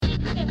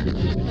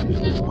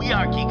We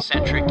are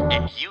Geekcentric,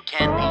 and you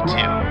can be too.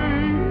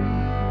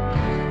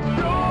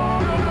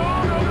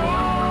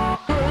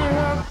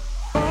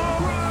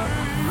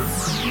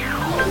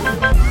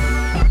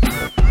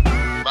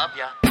 Love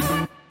ya.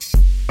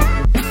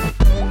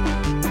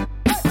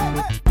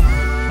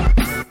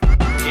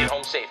 Get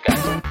home safe,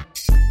 guys.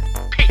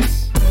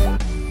 Peace.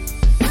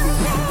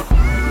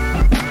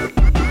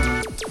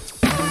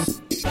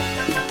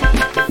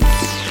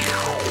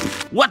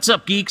 What's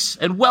up, geeks,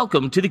 and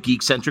welcome to the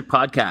Geekcentric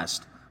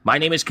podcast. My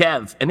name is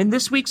Kev, and in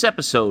this week's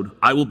episode,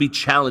 I will be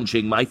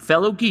challenging my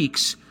fellow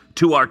geeks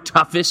to our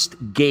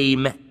toughest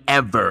game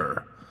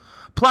ever.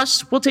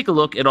 Plus, we'll take a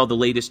look at all the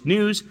latest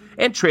news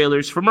and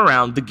trailers from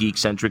around the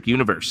Geekcentric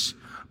universe.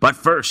 But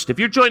first, if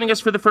you're joining us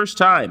for the first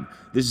time,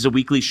 this is a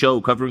weekly show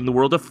covering the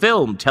world of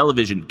film,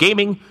 television,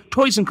 gaming,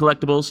 toys and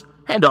collectibles,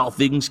 and all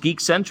things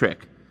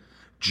Geekcentric.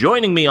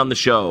 Joining me on the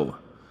show,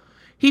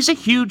 he's a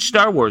huge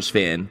Star Wars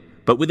fan,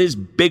 but with his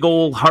big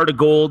ol' heart of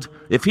gold,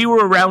 if he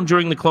were around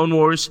during the Clone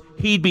Wars,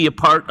 he'd be a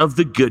part of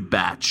the Good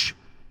Batch.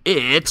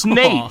 It's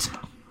Nate.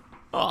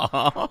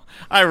 Oh,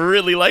 I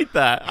really like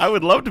that. I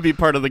would love to be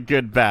part of the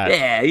Good Batch.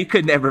 Yeah, you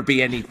could never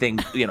be anything,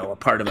 a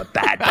part of a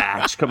bad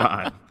batch. Come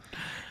on.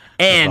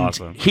 And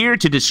awesome. Here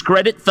to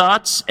discredit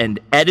thoughts and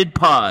edit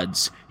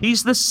pods,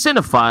 he's the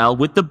cinephile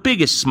with the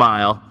biggest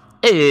smile.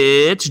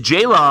 It's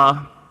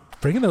J-Law.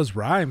 Bringing those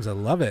rhymes, I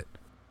love it.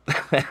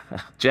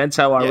 Gents,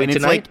 how are we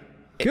tonight?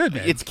 Good,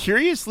 man. It's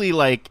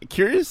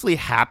curiously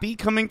happy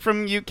coming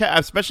from you,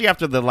 especially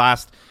after the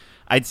last,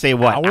 I'd say,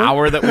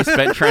 hour that we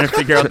spent trying to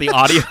figure out the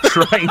audio.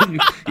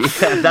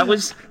 Yeah,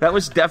 that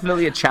was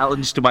definitely a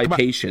challenge to my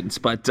patience,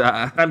 but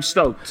I'm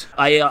stoked.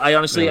 I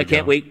honestly, I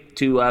can't wait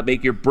to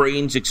make your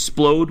brains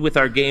explode with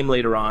our game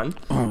later on.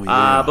 Oh,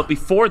 yeah. But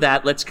before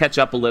that, let's catch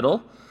up a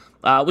little.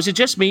 Was it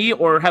just me,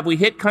 or have we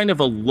hit kind of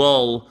a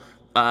lull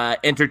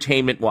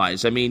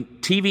entertainment-wise? I mean,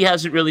 TV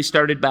hasn't really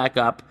started back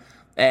up.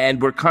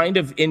 And we're kind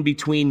of in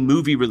between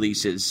movie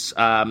releases,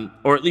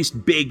 or at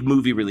least big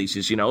movie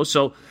releases,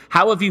 So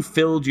how have you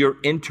filled your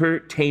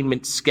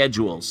entertainment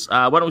schedules?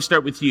 Why don't we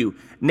start with you?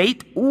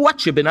 Nate,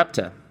 what you been up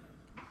to?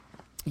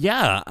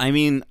 Yeah, I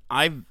mean,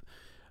 I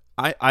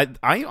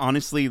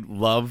honestly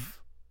love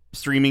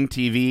streaming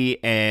TV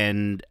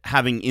and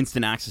having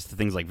instant access to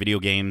things like video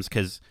games,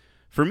 because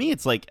for me,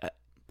 it's like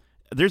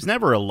there's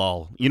never a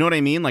lull. You know what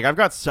I mean? Like, I've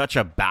got such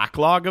a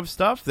backlog of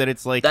stuff that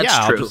it's like, That's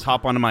true. I'll just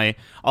hop onto my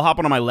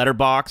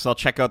letterbox. I'll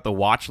check out the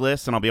watch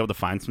list and I'll be able to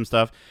find some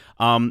stuff.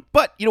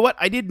 But you know what?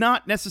 I did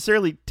not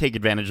necessarily take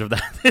advantage of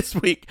that this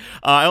week.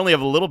 I only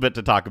have a little bit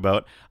to talk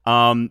about.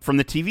 From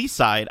the TV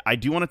side, I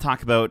do want to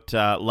talk about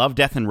Love,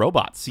 Death, and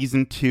Robots.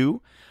 Season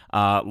 2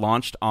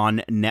 launched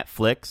on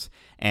Netflix.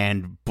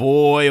 And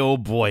boy, oh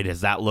boy,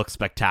 does that look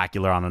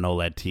spectacular on an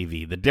OLED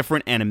TV. The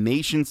different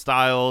animation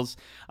styles.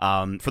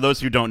 For those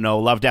who don't know,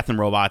 Love, Death, and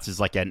Robots is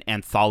like an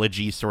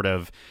anthology sort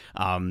of,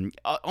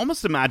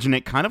 almost imagine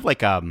it kind of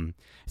like,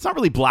 it's not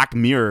really Black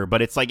Mirror,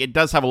 but it's like, it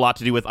does have a lot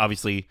to do with,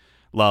 obviously,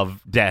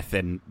 love, death,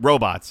 and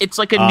robots. It's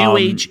like a new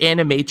age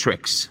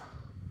animatrix.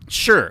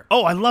 Sure.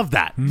 Oh, I love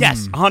that.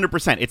 Yes,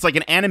 100%. It's like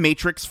an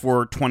animatrix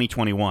for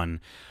 2021.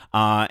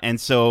 And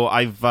so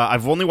I've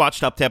only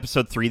watched up to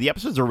episode 3. The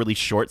episodes are really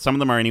short. Some of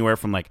them are anywhere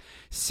from like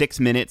 6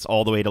 minutes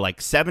all the way to like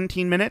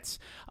 17 minutes.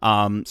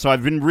 So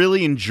I've been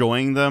really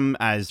enjoying them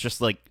as just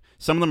like,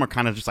 some of them are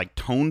kind of just like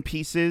tone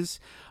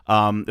pieces.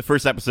 The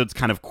first episode's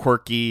kind of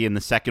quirky and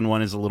the second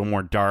one is a little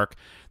more dark.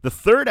 The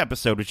third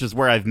episode, which is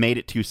where I've made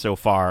it to so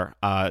far,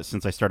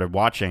 since I started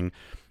watching,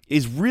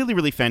 is really,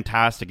 really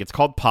fantastic. It's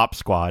called Pop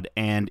Squad,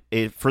 and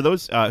for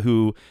those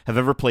who have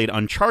ever played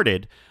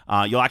Uncharted,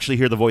 you'll actually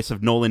hear the voice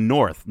of Nolan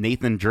North,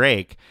 Nathan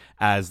Drake,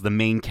 as the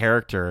main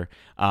character,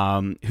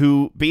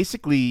 who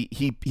basically,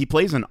 he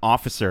plays an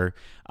officer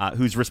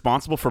who's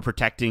responsible for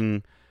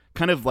protecting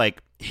kind of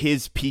like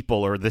his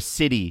people or the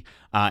city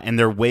and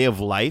their way of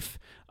life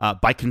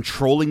by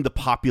controlling the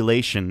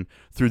population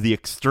through the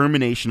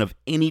extermination of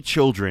any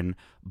children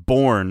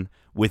born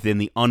within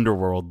the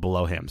underworld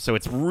below him. So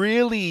it's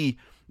really...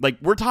 like,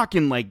 we're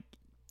talking, like,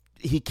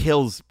 he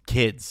kills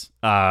kids,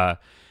 and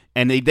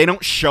they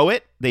don't show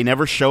it. They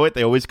never show it.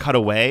 They always cut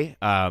away,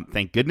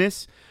 thank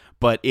goodness.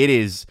 But it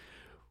is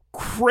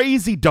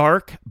crazy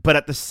dark, but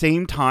at the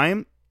same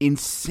time,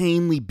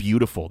 insanely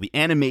beautiful. The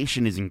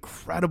animation is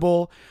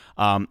incredible.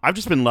 I've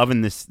just been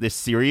loving this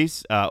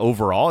series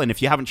overall, and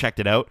if you haven't checked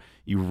it out,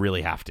 you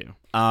really have to.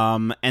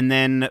 And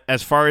then,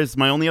 as far as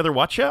my only other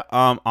watcha,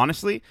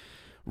 honestly,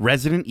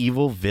 Resident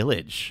Evil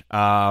Village.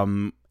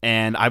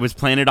 And I was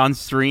playing it on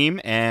stream,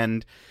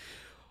 and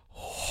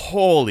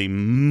holy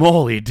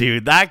moly,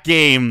 dude, that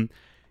game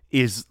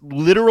is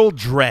literal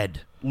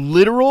dread.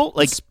 Literal,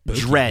 like, spooky,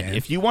 dread. man.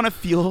 If you want to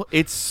feel,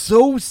 it's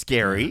so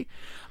scary.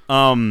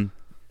 And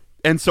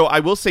so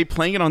I will say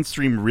playing it on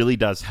stream really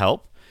does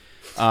help.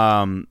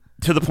 To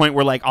the point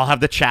where, like, I'll have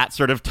the chat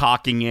sort of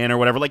talking in or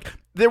whatever. Like,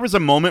 there was a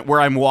moment where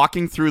I'm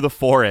walking through the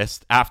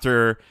forest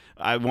after...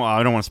 I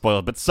don't want to spoil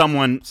it, but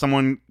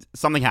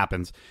something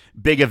happens.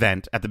 Big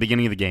event at the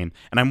beginning of the game.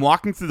 And I'm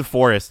walking through the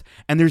forest,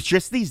 and there's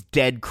just these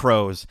dead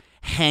crows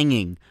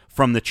hanging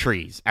from the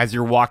trees as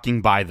you're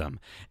walking by them.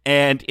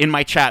 And in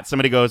my chat,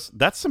 somebody goes,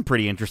 "That's some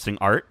pretty interesting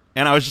art."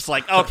 And I was just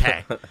like,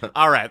 okay,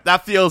 all right,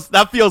 that feels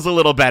a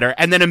little better.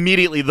 And then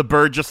immediately the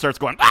bird just starts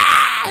going,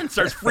 ah, and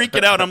starts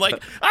freaking out. I'm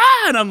like,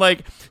 ah, and I'm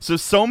like,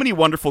 so many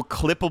wonderful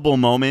clippable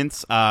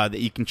moments that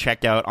you can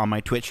check out on my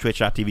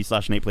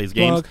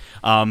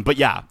twitch.tv/NatePlaysGames. But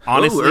yeah,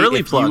 honestly, early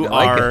if plug, you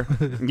are,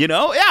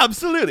 yeah,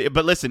 absolutely.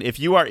 But listen, if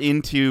you are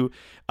into,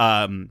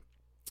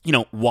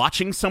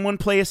 watching someone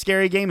play a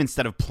scary game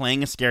instead of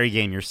playing a scary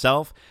game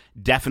yourself,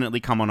 definitely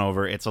come on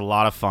over. It's a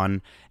lot of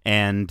fun,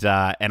 and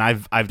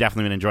I've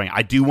definitely been enjoying it.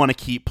 I do want to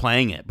keep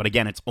playing it, but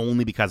again, it's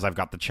only because I've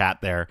got the chat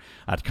there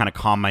to kind of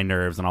calm my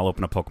nerves, and I'll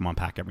open a Pokemon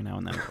pack every now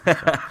and then. So,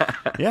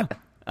 yeah.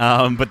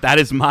 But that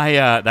is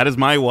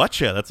my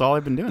watcha. That's all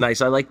I've been doing. Nice.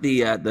 I like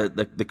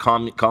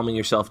the calming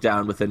yourself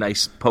down with a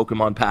nice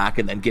Pokemon pack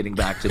and then getting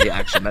back to the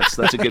action. That's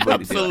a good way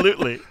to do it.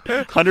 Absolutely,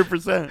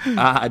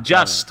 100%.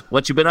 Just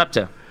what you been up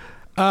to?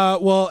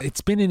 Well,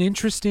 it's been an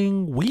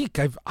interesting week.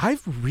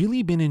 I've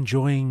really been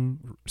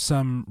enjoying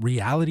some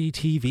reality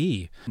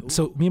TV.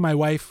 So me and my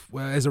wife,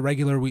 as a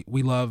regular,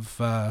 we love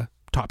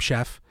Top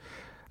Chef,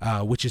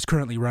 which is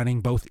currently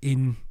running both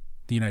in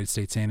the United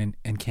States and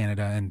in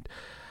Canada. And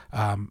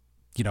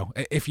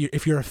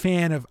if you're a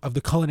fan of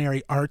the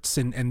culinary arts,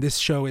 and this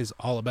show is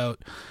all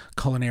about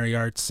culinary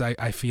arts,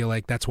 I feel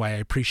like that's why I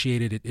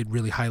appreciate it. It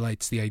really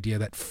highlights the idea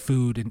that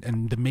food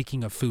and the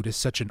making of food is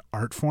such an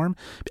art form,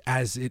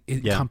 as it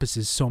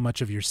encompasses so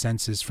much of your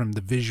senses, from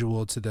the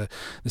visual to the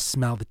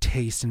smell, the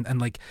taste, and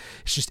like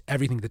it's just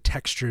everything, the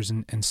textures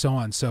and so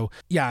on. So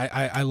yeah,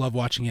 I love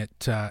watching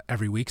it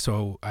every week.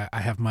 So I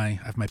have my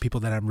people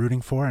that I'm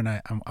rooting for,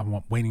 and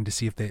I'm waiting to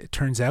see if it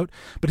turns out.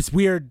 But it's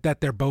weird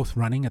that they're both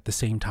running at the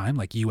same time,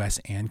 like US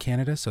and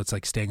Canada, so it's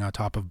like staying on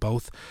top of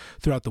both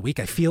throughout the week.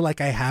 I feel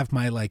like I have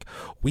my like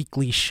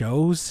weekly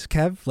shows,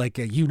 Kev, like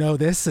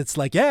this, it's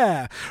like,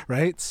 yeah,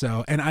 right?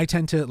 So, and I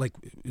tend to like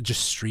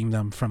just stream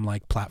them from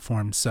like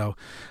platforms, so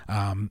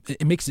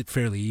it makes it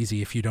fairly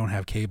easy if you don't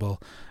have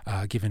cable,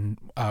 given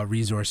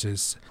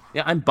resources.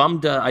 Yeah, I'm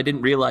bummed I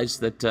didn't realize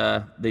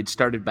that they'd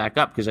started back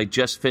up, because I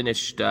just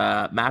finished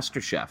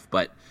MasterChef,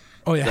 but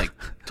oh yeah, like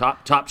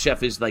Top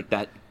Chef is like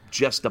that,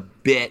 just a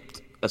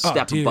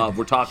step above.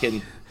 We're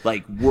talking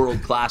like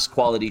world-class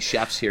quality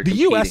chefs here. The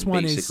US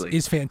one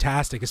is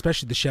fantastic,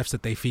 especially the chefs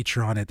that they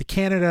feature on it. The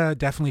Canada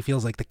definitely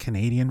feels like the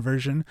Canadian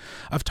version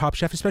of Top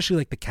Chef, especially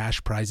like the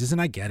cash prizes. And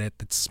I get it,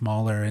 it's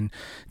smaller and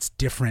it's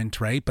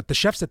different, right? But the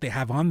chefs that they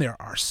have on there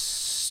are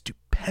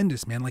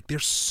stupendous, man. Like, they're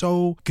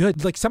so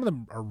good. Like, some of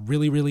them are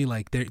really, really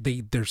like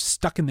they're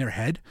stuck in their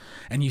head,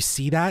 and you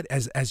see that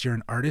as you're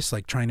an artist,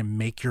 like trying to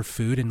make your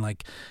food and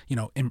like,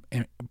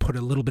 put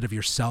a little bit of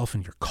yourself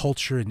and your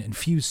culture and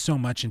infuse so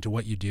much into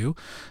what you do.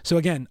 So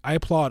again, I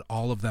applaud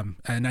all of them,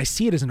 and I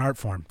see it as an art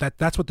form.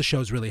 That's what the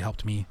show's really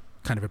helped me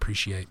kind of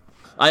appreciate.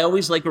 I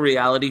always like a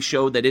reality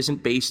show that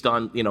isn't based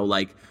on,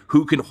 like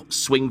who can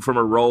swing from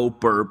a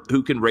rope or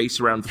who can race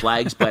around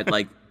flags, but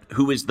like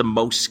who is the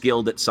most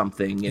skilled at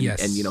something, and,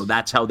 yes. and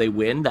that's how they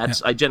win.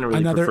 I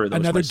generally prefer those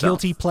Another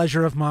myself. Guilty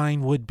pleasure of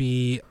mine would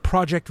be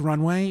Project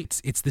Runway.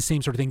 It's the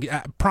same sort of thing.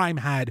 Prime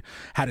had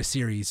a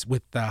series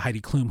with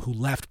Heidi Klum, who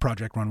left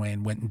Project Runway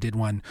and went and did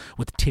one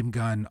with Tim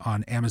Gunn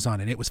on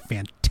Amazon, and it was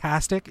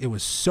fantastic. It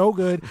was so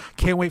good.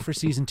 Can't wait for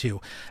season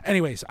 2.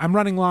 Anyways, I'm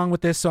running long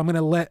with this, so I'm going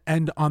to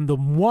end on the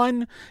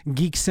one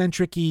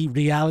Geekcentric-y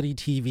reality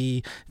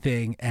TV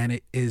thing, and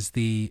it is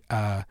the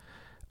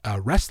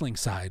wrestling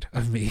side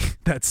of me.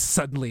 That's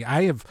suddenly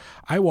I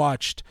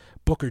watched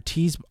Booker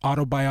T's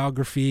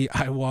autobiography.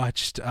 I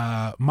watched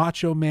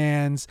Macho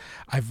Man's.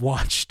 I've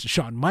watched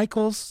Shawn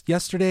Michaels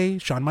yesterday.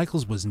 Shawn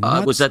Michaels was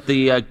nuts. Was that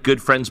the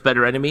Good Friends,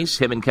 Better Enemies,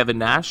 him and Kevin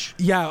Nash?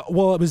 Yeah,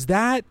 well, it was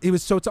that.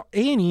 It's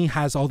A&E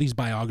has all these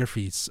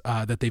biographies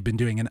that they've been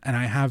doing, and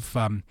I have,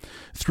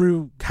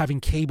 through having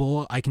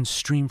cable, I can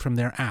stream from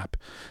their app.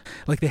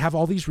 Like, they have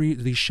all these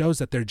shows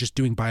that they're just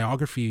doing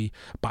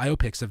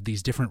biopics of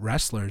these different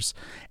wrestlers.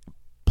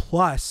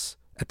 Plus,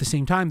 at the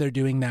same time, they're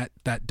doing that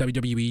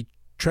WWE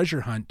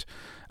Treasure Hunt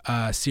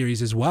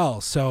series as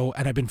well. So,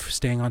 and I've been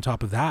staying on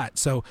top of that.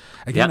 So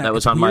again, that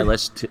was on my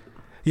list too.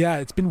 Yeah,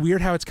 it's been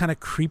weird how it's kind of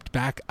creeped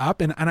back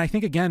up. And I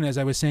think, again, as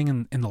I was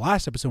saying in the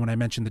last episode when I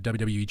mentioned the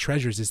WWE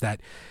Treasures, is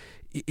that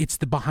it's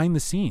the behind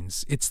the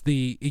scenes. It's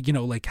the,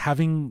 like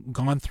having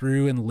gone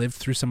through and lived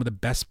through some of the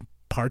best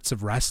parts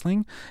of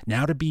wrestling,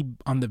 now to be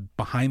on the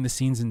behind the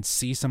scenes and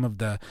see some of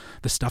the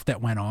stuff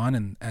that went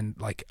on, and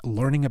like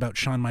learning about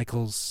Shawn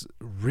Michaels'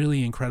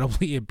 really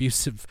incredibly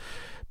abusive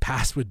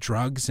past with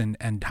drugs,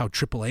 and how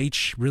Triple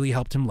H really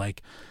helped him.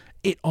 Like,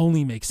 it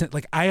only makes sense.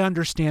 Like, I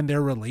understand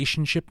their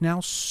relationship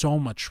now so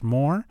much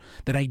more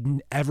than I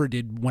ever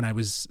did when I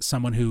was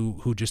someone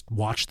who just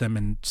watched them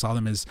and saw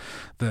them as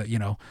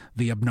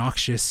the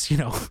obnoxious,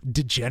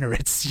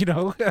 degenerates,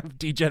 of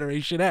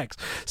Degeneration X.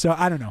 So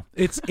I don't know.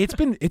 It's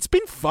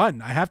been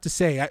fun, I have to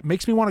say. It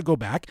makes me want to go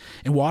back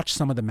and watch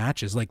some of the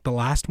matches, like the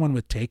last one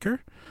with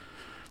Taker.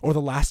 Or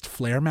the last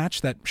Flair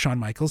match that Shawn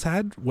Michaels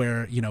had,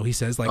 where he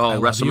says like, "Oh,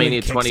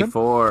 WrestleMania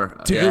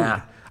 24, dude."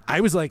 Yeah. I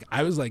was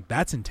like,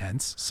 that's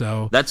intense.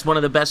 So that's one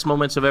of the best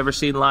moments I've ever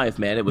seen live,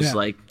 man. It was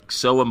like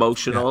so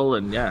emotional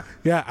and yeah.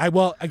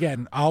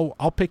 Again,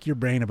 I'll pick your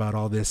brain about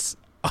all this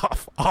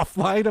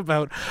offline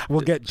about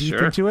we'll get deep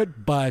into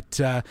it, but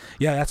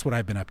that's what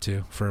I've been up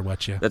to for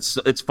what you.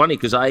 It's funny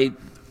because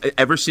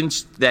ever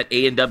since that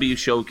A&W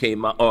show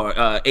came or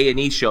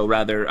A&E show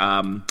rather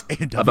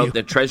about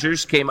the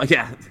treasures came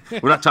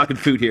we're not talking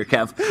food here,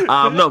 Kev.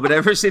 No, but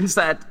ever since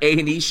that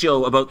A&E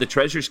show about the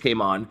treasures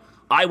came on,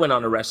 I went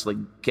on a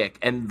wrestling kick,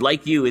 and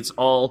like you, it's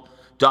all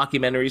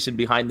documentaries and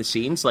behind the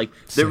scenes. Like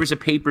there was a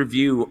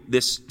pay-per-view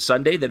this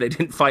Sunday that I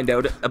didn't find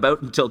out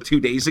about until 2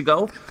 days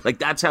ago. Like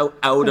that's how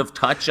out of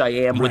touch I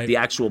am with the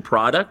actual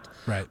product.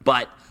 Right.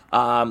 But they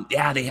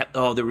have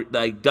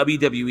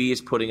WWE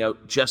is putting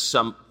out just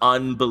some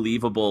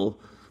unbelievable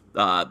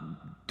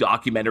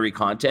documentary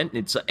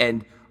content.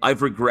 And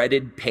I've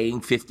regretted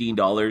paying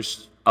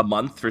 $15 a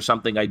month for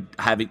something I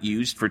haven't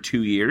used for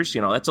 2 years.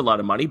 You know, that's a lot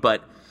of money,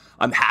 but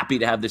I'm happy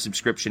to have the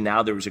subscription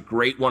now. There was a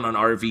great one on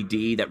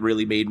RVD that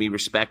really made me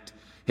respect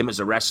him as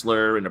a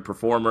wrestler and a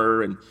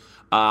performer. And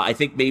I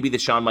think maybe the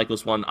Shawn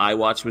Michaels one I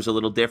watched was a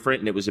little different,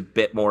 and it was a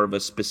bit more of a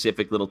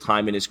specific little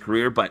time in his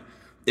career. But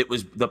it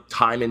was the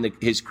time in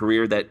his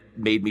career that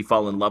made me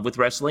fall in love with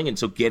wrestling. And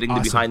so getting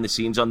the behind the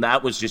scenes on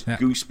that was just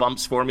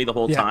goosebumps for me the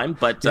whole time.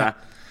 But so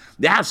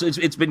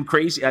it's been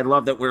crazy. I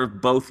love that we're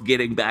both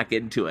getting back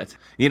into it,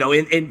 you know,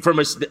 in from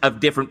a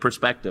different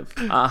perspective.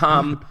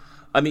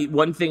 I mean,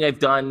 one thing I've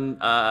done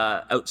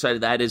outside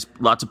of that is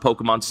lots of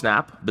Pokemon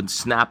Snap. Been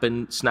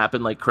snapping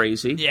like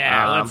crazy.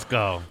 Yeah, let's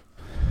go.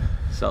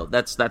 So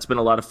that's been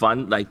a lot of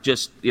fun. Like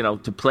just, you know,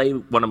 to play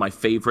one of my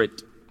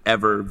favorite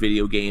ever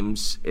video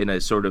games in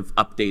a sort of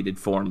updated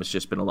form has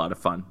just been a lot of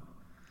fun.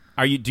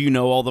 Do you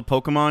know all the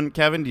Pokemon,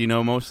 Kevin? Do you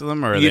know most of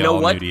them, or are they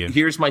all new to you?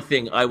 Here's my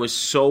thing. I was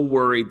so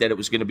worried that it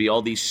was going to be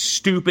all these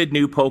stupid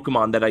new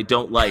Pokemon that I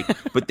don't like,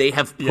 but they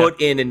have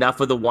put in enough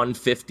of the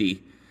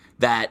 150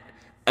 that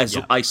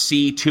I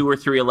see 2 or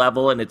 3 a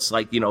level, and it's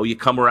like, you know, you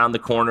come around the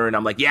corner, and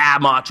I'm like, yeah,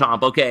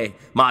 Machamp, okay,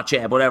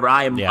 Machamp, whatever.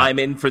 I'm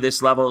in for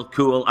this level.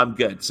 Cool, I'm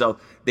good. So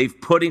they've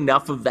put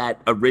enough of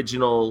that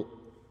original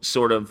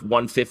sort of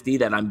 150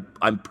 that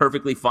I'm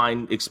perfectly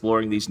fine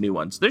exploring these new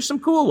ones. There's some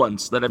cool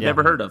ones that I've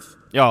never heard of.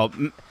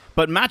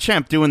 But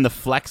Machamp doing the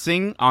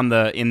flexing on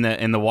in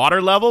the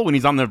water level when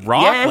he's on the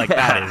rock, like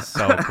that is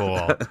so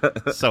cool.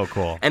 So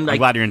cool. And I'm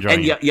glad you're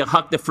enjoying it. And you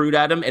huck the fruit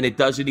at him, and it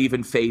doesn't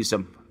even faze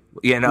him.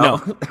 You know?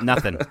 No,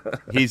 nothing.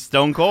 He's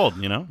stone cold,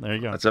 you know? There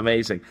you go. That's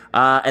amazing.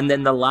 And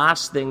then the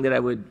last thing that I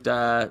would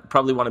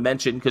probably want to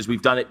mention, because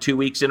we've done it 2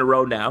 weeks in a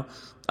row now,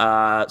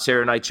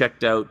 Sarah and I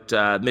checked out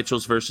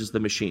Mitchell's versus the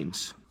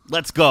Machines.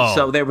 Let's go.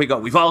 So there we go.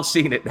 We've all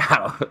seen it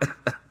now.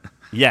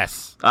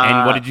 Yes.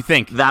 And what did you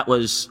think? That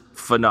was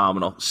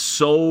phenomenal.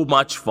 So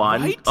much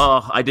fun. Right?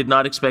 Oh, I did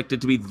not expect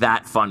it to be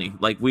that funny.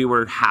 Like, we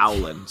were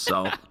howling.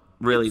 So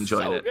really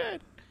enjoyed it.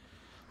 Good.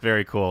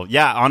 Very cool.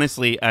 Yeah,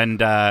 honestly,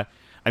 and I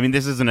mean,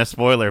 this isn't a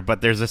spoiler,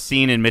 but there's a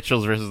scene in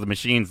Mitchell's versus the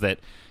Machines that,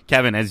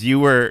 Kevin, as you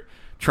were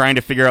trying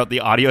to figure out the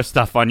audio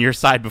stuff on your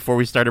side before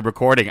we started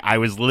recording, I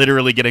was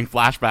literally getting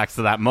flashbacks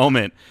to that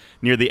moment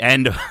near the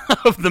end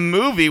of the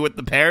movie with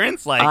the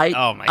parents. Like,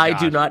 oh my God. I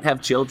do not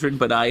have children,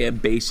 but I am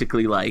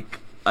basically like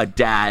a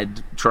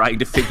dad trying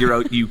to figure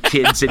out you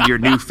kids and your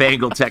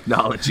newfangled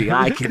technology.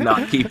 I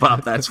cannot keep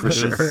up, that's for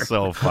sure.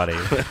 So funny.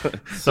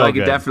 So I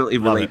can definitely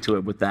relate to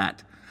it with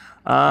that.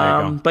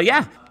 But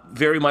yeah,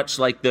 very much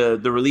like the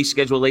release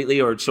schedule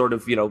lately, or sort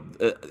of, you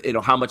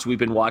know how much we've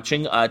been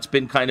watching. It's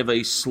been kind of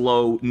a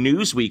slow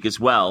news week as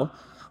well,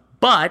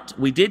 but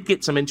we did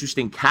get some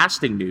interesting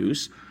casting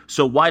news.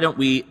 So why don't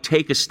we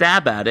take a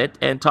stab at it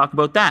and talk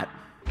about that?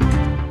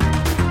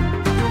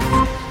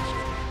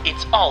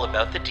 It's all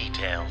about the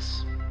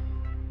details.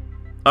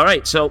 All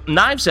right, so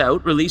Knives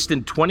Out, released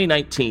in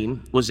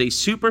 2019, was a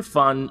super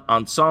fun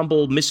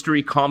ensemble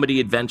mystery comedy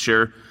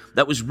adventure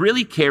that was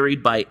really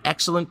carried by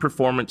excellent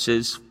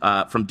performances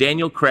from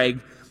Daniel Craig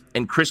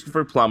and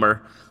Christopher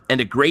Plummer,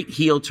 and a great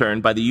heel turn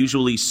by the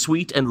usually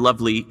sweet and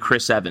lovely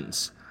Chris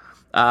Evans.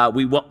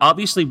 We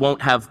obviously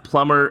won't have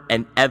Plummer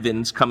and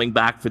Evans coming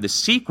back for the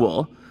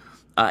sequel,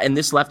 and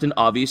this left an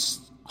obvious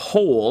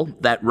hole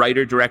that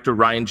writer-director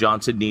Rian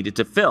Johnson needed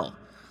to fill.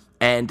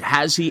 And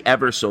has he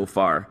ever so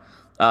far?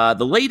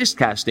 The latest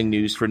casting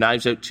news for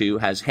Knives Out 2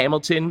 has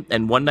Hamilton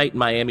and One Night in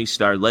Miami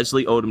star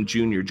Leslie Odom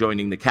Jr.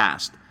 joining the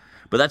cast.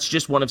 But that's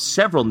just one of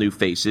several new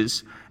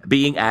faces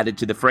being added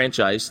to the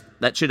franchise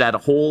that should add a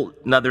whole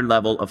nother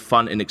level of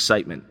fun and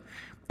excitement.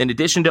 In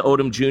addition to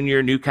Odom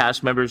Jr., new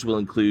cast members will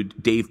include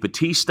Dave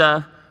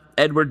Bautista,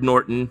 Edward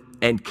Norton,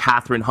 and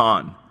Catherine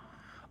Hahn.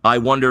 I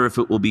wonder if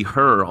it will be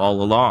her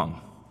all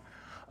along.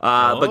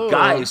 But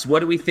guys, what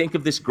do we think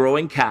of this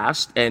growing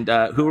cast, and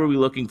who are we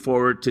looking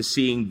forward to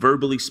seeing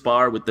verbally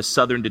spar with the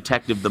Southern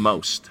detective the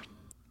most?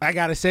 I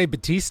gotta say,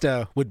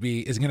 Batista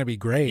is gonna be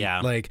great.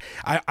 Yeah. Like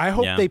I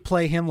hope they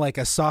play him like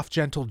a soft,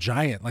 gentle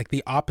giant, like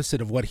the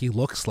opposite of what he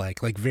looks like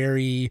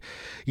very,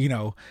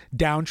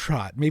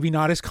 downtrodden, maybe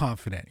not as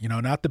confident,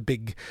 not the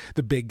big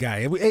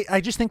guy.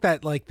 I just think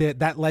that like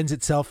that lends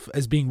itself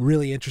as being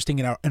really interesting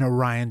in a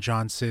Rian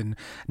Johnson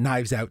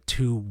Knives Out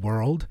 2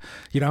 world,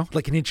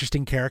 like an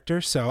interesting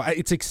character. So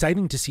it's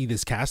exciting to see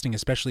this casting,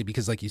 especially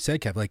because, like you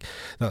said, Kev, like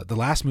the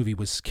last movie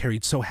was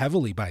carried so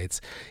heavily by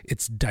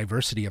its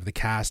diversity of the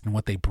cast and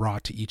what they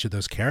brought to each of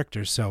those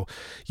characters. So,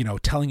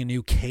 telling a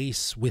new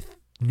case with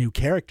new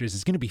characters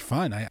is going to be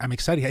fun. I'm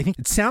excited. I think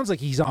it sounds like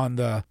he's on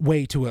the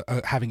way to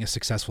having a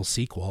successful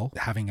sequel,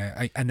 having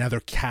another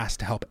cast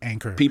to help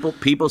anchor.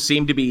 People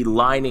seem to be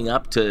lining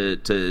up to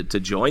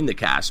join the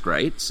cast,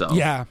 right? So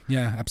yeah,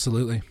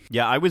 absolutely.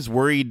 Yeah, I was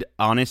worried,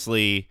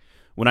 honestly,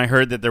 when I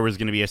heard that there was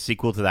going to be a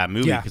sequel to that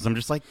movie, because I'm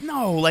just like,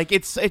 no, like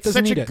it's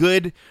such a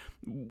good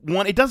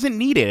one. It doesn't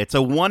need it. It's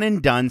a one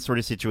and done sort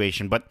of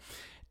situation. But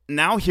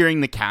now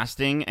hearing the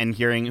casting and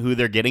hearing who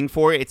they're getting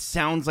for it, it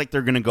sounds like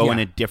they're going to go in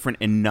a different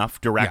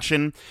enough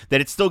direction that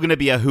it's still going to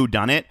be a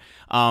whodunit.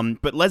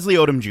 But Leslie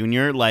Odom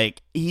Jr.,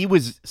 like, he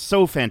was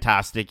so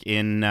fantastic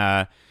in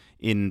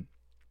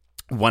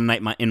One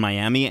Night in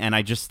Miami, and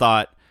I just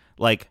thought,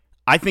 like,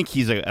 I think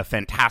he's a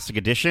fantastic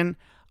addition.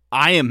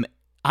 I am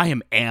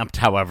amped,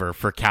 however,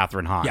 for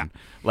Catherine Hahn. Yeah.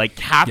 Like,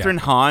 Catherine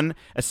Hahn,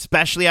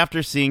 especially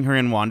after seeing her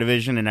in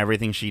WandaVision and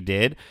everything she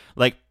did,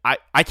 like,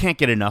 I can't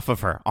get enough of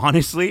her.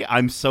 Honestly,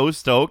 I'm so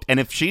stoked. And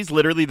if she's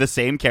literally the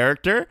same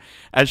character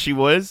as she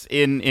was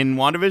in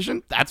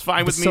WandaVision, that's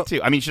fine with me, too.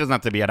 I mean, she doesn't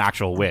have to be an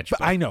actual witch.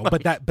 But I know,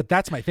 but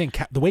that's my thing.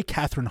 The way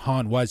Catherine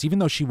Hahn was, even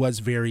though she was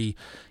very,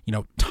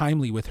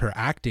 timely with her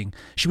acting,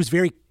 she was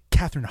very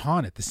Catherine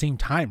Hahn at the same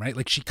time, right?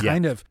 Like, she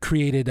kind of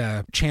created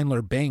a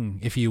Chandler Bing,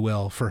 if you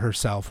will, for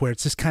herself, where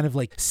it's just kind of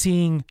like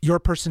seeing your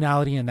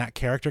personality and that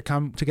character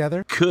come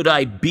together. Could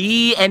I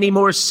be any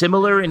more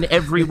similar in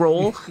every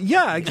role?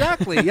 Yeah,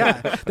 exactly.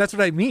 Yeah, that's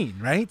what I mean,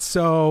 right?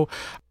 So,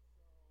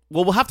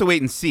 well, we'll have to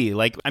wait and see.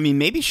 Like, I mean,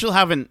 maybe she'll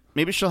have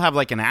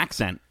like an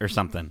accent or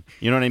something.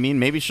 You know what I mean?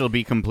 Maybe she'll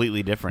be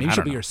completely different. Maybe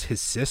she'll be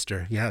his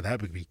sister. Yeah,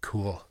 that would be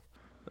cool.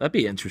 That'd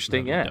be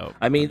interesting, That'd be yeah. dope.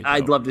 I mean,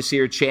 I'd love to see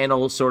her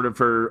channel sort of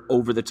her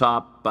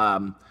over-the-top, I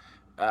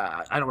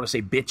don't want to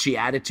say bitchy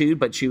attitude,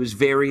 but she was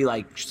very,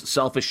 like,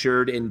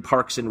 self-assured in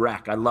Parks and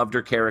Rec. I loved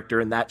her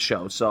character in that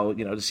show, so,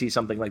 to see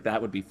something like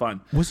that would be fun.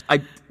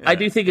 I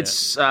do think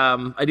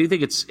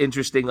it's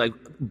interesting, like,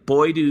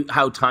 boy, do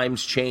how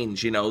times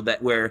change, that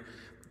where...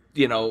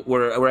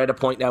 we're at a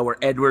point now where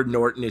Edward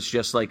Norton is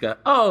just like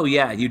oh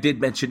yeah, you did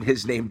mention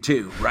his name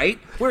too, right?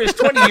 Whereas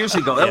 20 years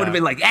ago, that would have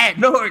been like, Ed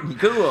Norton,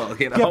 cool.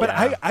 Yeah, but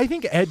I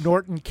think Ed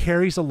Norton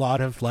carries a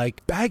lot of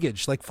like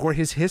baggage, like for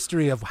his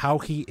history of how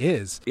he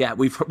is. Yeah,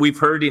 we've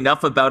heard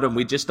enough about him.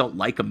 We just don't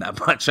like him that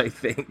much, I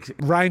think.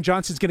 Rian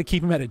Johnson's going to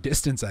keep him at a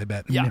distance, I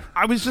bet. Yeah,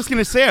 I was just going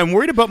to say, I'm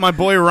worried about my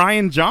boy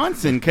Rian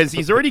Johnson because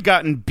he's already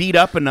gotten beat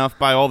up enough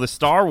by all the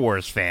Star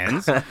Wars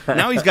fans.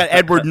 Now he's got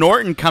Edward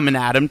Norton coming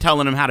at him,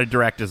 telling him how to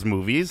direct his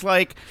movies.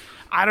 Like,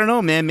 I don't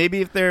know, man.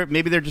 Maybe they're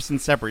just in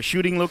separate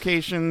shooting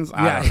locations.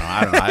 I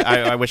don't know.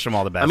 I wish him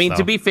all the best. I mean, though.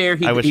 To be fair,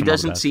 he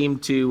doesn't seem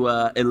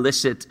to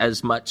elicit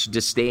as much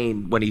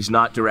disdain when he's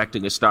not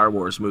directing a Star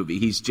Wars movie.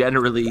 He's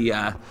generally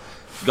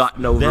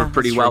gotten over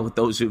pretty well with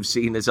those who've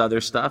seen his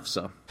other stuff.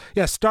 So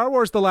yeah, Star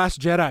Wars: The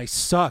Last Jedi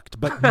sucked,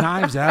 but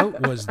Knives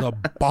Out was the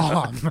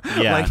bomb.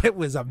 Yeah. Like, it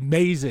was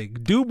amazing.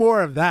 Do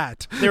more of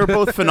that. They were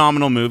both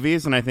phenomenal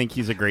movies, and I think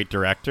he's a great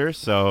director.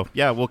 So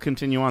yeah, we'll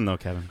continue on though,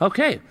 Kevin.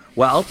 Okay.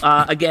 Well,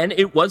 again,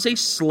 it was a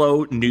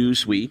slow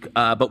news week,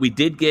 but we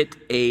did get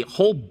a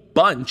whole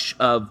bunch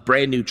of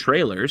brand new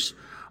trailers.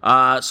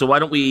 So why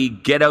don't we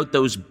get out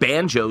those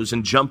banjos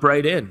and jump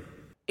right in?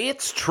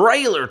 It's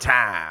trailer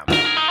time.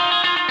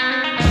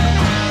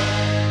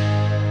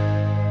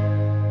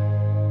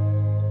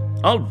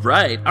 All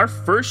right, our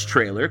first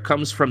trailer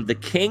comes from the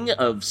king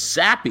of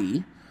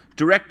sappy,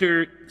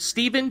 director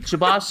Steven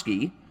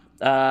Chbosky,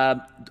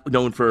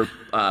 known for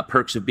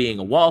Perks of Being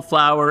a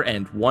Wallflower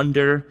and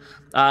Wonder,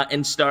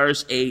 and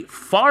stars a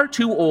far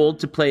too old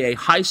to play a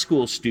high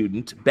school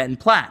student, Ben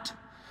Platt.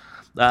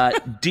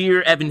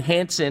 Dear Evan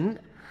Hansen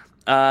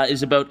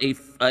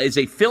is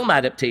a film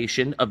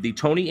adaptation of the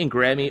Tony and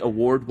Grammy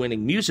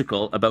award-winning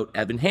musical about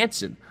Evan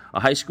Hansen, a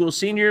high school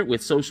senior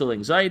with social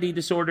anxiety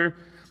disorder,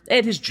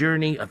 and his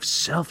journey of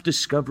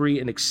self-discovery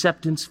and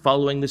acceptance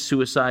following the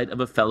suicide of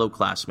a fellow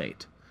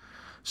classmate.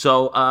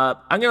 So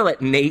I'm going to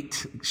let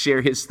Nate share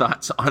his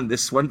thoughts on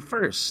this one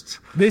first.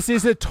 This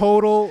is a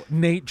total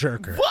Nate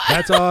jerker. What?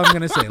 That's all I'm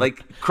going to say.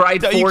 Like,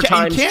 cried four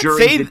times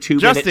during the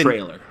 2-minute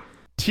trailer.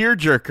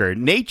 Tearjerker.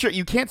 Nature,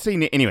 you can't say...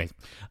 Anyways,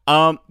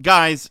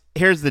 guys,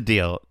 here's the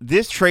deal.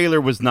 This trailer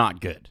was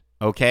not good,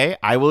 okay?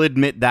 I will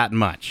admit that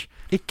much.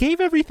 It gave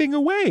everything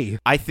away.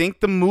 I think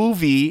the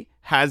movie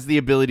has the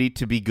ability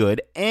to be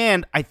good,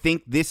 and I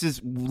think this is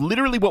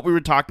literally what we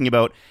were talking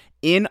about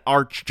in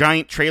our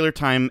giant trailer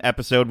time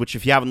episode, which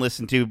if you haven't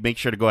listened to, make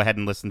sure to go ahead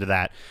and listen to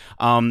that.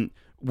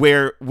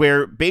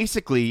 where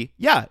basically,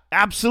 yeah,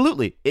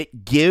 absolutely,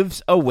 it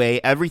gives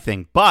away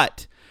everything.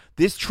 But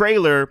this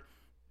trailer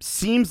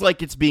seems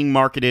like it's being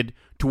marketed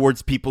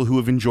towards people who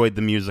have enjoyed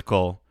the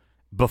musical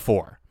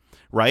before,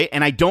 right?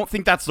 And I don't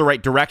think that's the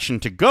right direction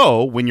to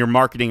go when you're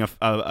marketing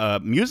a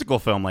musical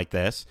film like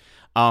this,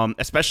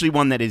 especially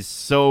one that is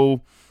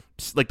so,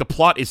 like, the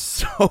plot is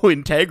so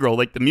integral.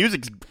 Like, the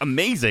music's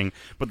amazing,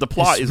 but the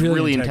plot is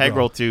really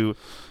integral to,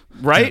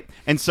 right? Yeah.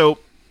 And so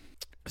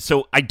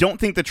I don't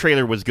think the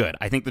trailer was good.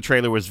 I think the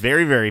trailer was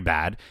very, very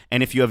bad.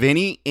 And if you have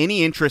any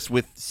interest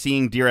with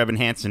seeing Dear Evan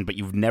Hansen, but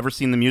you've never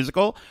seen the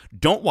musical,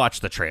 don't watch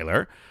the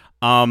trailer.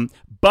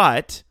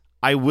 But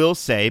I will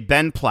say,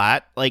 Ben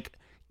Platt, like,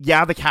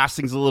 yeah, the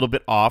casting's a little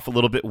bit off, a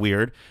little bit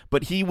weird,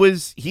 but he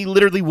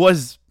literally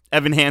was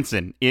Evan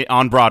Hansen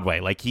on Broadway.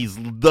 Like, he's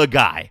the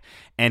guy.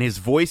 And his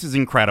voice is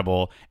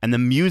incredible, and the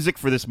music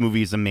for this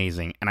movie is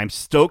amazing. And I'm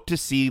stoked to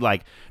see,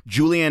 like,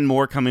 Julianne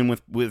Moore come in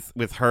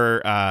with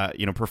her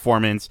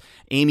performance.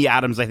 Amy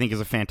Adams, I think, is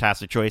a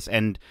fantastic choice.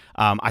 And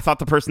I thought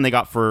the person they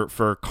got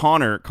for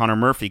Connor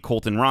Murphy,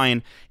 Colton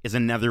Ryan, is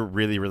another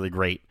really, really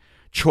great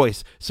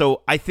choice.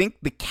 So I think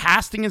the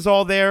casting is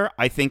all there.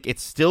 I think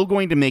it's still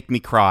going to make me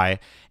cry.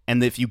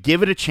 And if you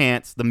give it a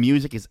chance, the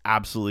music is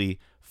absolutely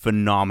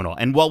phenomenal.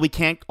 And while we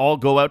can't all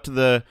go out to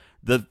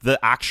the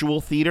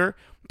actual theater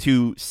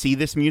to see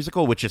this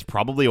musical, which is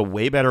probably a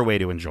way better way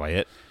to enjoy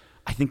it,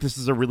 I think this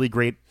is a really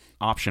great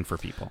option for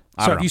people.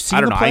 Have you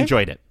seen the play? I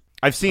enjoyed it.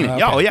 I've seen it.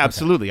 Okay.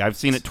 Absolutely. I've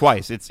seen it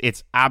twice.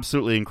 It's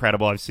absolutely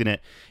incredible. I've seen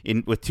it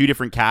with two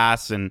different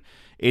casts, and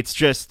it's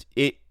just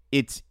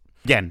it's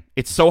again,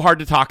 it's so hard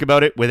to talk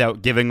about it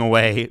without giving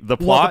away the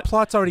plot. Well, the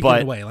plot's already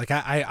given away. Like,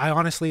 I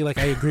honestly, like,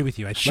 I agree with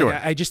you. Sure.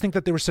 I just think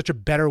that there was such a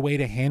better way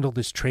to handle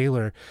this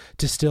trailer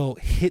to still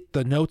hit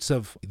the notes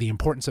of the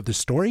importance of the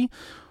story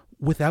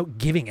without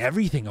giving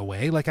everything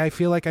away. Like, I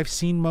feel like I've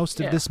seen most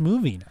of this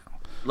movie now.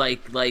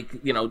 Like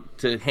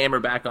to hammer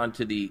back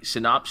onto the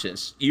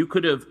synopsis, you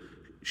could have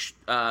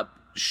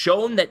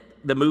shown that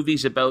the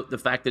movie's about the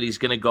fact that he's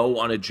going to go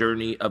on a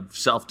journey of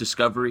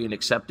self-discovery and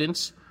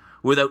acceptance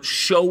without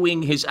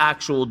showing his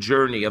actual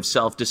journey of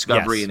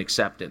self-discovery and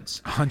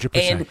acceptance. 100%.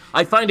 And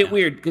I find it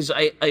weird because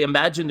I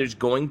imagine there's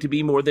going to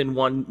be more than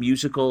one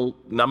musical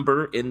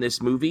number in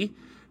this movie.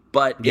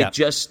 But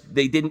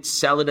they didn't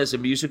sell it as a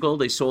musical.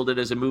 They sold it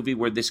as a movie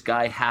where this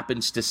guy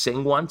happens to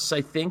sing once,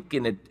 I think.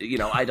 And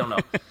I don't know.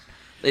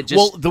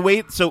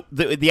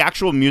 The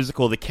actual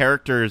musical, the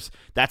characters,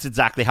 that's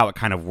exactly how it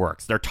kind of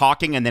works. They're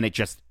talking and then it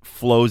just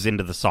flows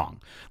into the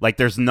song. Like,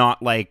 there's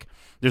not like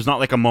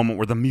a moment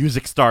where the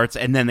music starts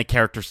and then the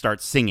character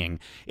starts singing.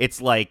 It's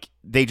like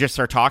they just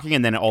start talking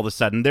and then all of a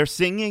sudden they're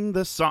singing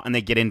the song and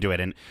they get into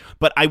it.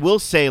 But I will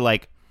say,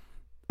 like,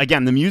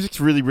 again, the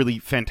music's really, really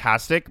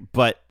fantastic,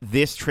 but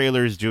this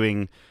trailer is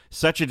doing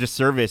such a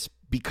disservice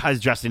because,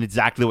 Justin,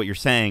 exactly what you're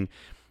saying.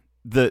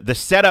 The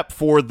setup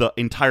for the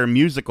entire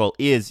musical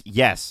is,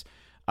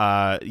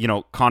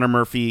 Connor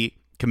Murphy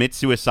commits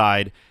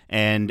suicide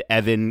and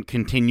Evan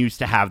continues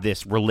to have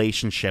this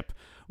relationship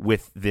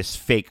with this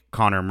fake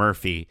Connor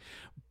Murphy.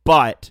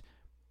 But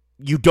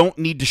you don't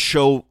need to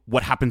show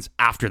what happens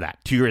after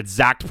that, to your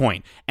exact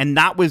point. And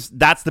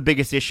that's the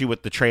biggest issue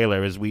with the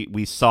trailer, is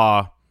we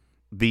saw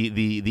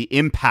the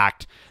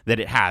impact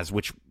that it has,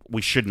 which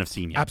we shouldn't have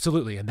seen yet.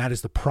 Absolutely. And that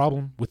is the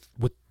problem with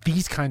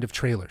these kind of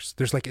trailers.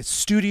 There's like a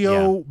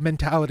studio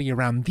mentality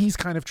around these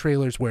kind of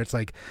trailers where it's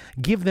like,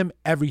 give them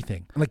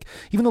everything. Like,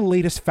 even the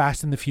latest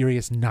Fast and the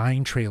Furious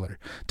 9 trailer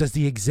does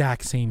the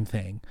exact same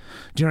thing.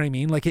 Do you know what I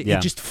mean? Like,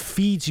 it just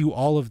feeds you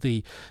all of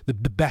the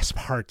best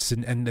parts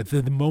and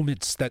the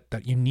moments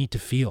that you need to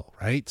feel,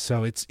 right?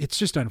 So it's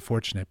just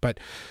unfortunate. But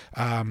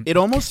it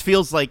almost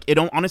feels like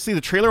honestly,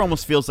 the trailer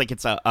almost feels like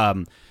it's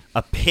a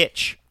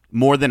pitch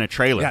more than a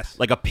trailer. Yes.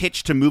 Like a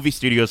pitch to movie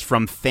studios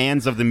from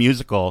fans of the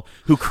musical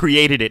who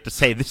created it to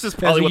say, this is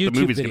probably what the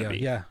movie's going to be.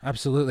 Yeah,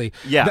 absolutely.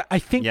 Yeah. I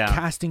think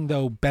casting,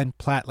 though, Ben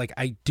Platt, like,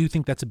 I do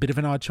think that's a bit of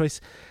an odd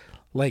choice.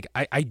 Like,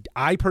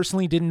 I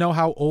personally didn't know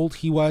how old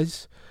he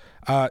was.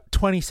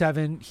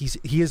 27.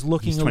 He is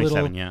looking a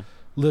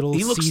little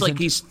he looks seasoned. like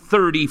he's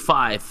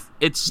 35.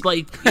 It's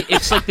like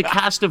the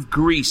cast of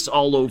Grease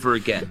all over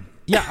again.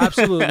 Yeah,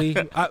 absolutely.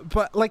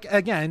 But, like,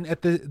 again,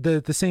 at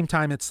the same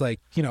time, it's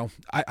like,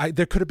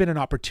 there could have been an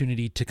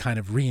opportunity to kind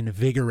of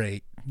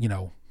reinvigorate,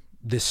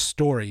 this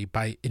story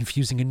by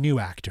infusing a new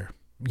actor,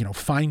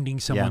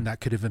 finding someone that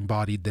could have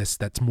embodied this,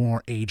 that's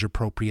more age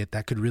appropriate,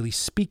 that could really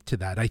speak to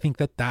that. I think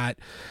that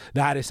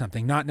is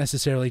something, not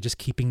necessarily just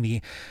keeping the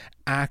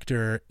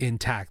actor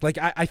intact. Like,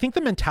 I think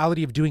the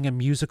mentality of doing a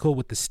musical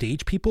with the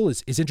stage people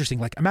is interesting.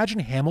 Like, imagine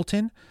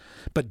Hamilton,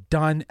 but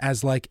done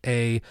as like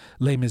a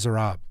Les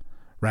Miserables.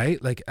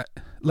 Right? Like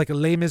a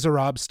Les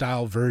Miserables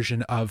style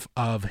version of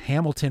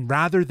Hamilton,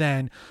 rather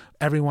than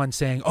everyone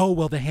saying, oh,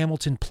 well, the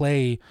Hamilton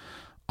play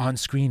on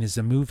screen is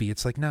a movie.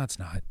 It's like, no, it's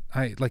not.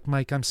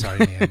 Mike, I'm sorry,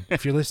 man.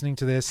 If you're listening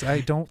to this,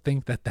 I don't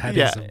think that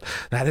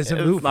is a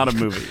movie. It's not a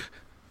movie.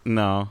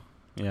 No.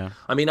 Yeah.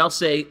 I mean, I'll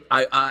say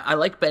I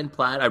like Ben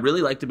Platt. I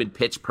really liked him in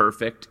Pitch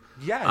Perfect.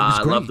 Yeah, he was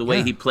I great, love the way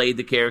yeah. he played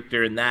the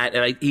character in that,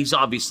 and he's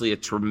obviously a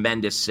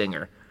tremendous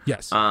singer.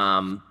 Yes.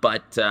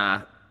 But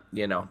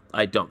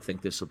I don't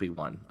think this will be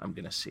one I'm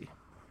going to see.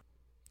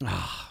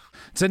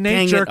 It's a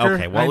Nate Jerker.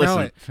 Okay, well, I know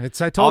listen.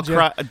 it. I told you.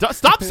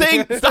 Stop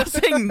saying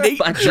Nate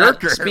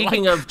Jerker.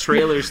 Speaking of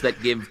trailers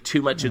that give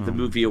too much of the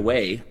movie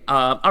away,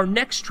 our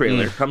next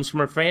trailer comes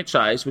from a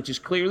franchise which is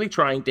clearly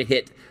trying to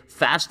hit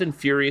Fast and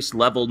Furious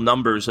level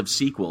numbers of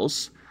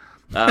sequels.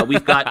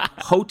 We've got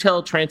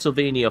Hotel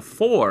Transylvania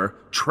 4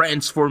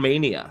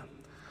 Transformania.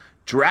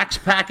 Drax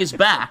Pack is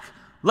back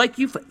like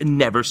you've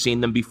never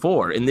seen them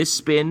before in this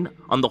spin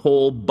on the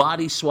whole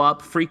body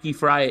swap Freaky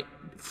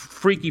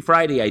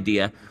Friday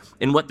idea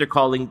in what they're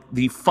calling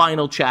the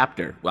final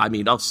chapter. I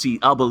mean,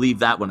 I'll believe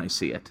that when I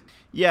see it.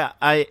 Yeah,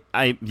 I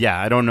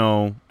don't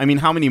know. I mean,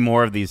 how many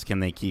more of these can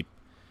they keep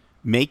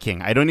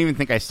making? I don't even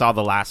think I saw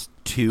the last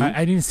two.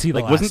 I didn't see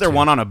the last wasn't there two.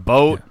 one on a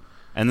boat,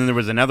 and then there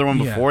was another one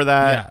before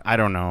that? Yeah. I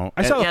don't know.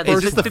 I saw the Is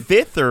first this the one.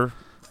 fifth or?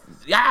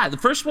 Yeah, the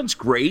first one's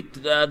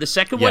great. The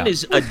second one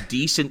is a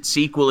decent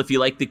sequel if you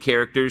like the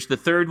characters. The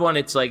third one,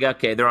 it's like,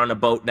 okay, they're on a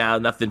boat now.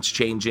 Nothing's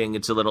changing.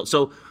 It's a little...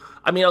 So,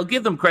 I mean, I'll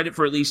give them credit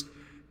for at least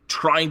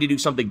trying to do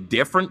something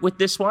different with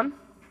this one.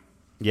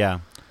 Yeah.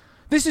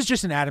 This is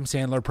just an Adam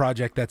Sandler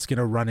project that's going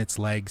to run its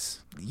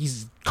legs.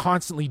 He's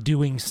constantly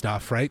doing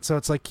stuff, right? So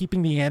it's like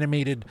keeping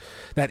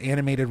that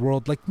animated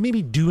world, like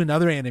maybe do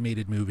another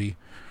animated movie,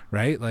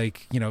 right?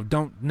 Like,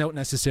 don't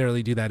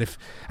necessarily do that. If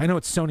I know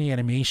it's Sony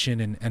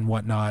Animation and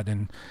whatnot.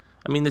 And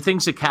I mean, the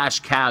thing's a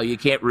cash cow. You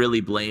can't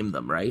really blame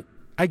them, right?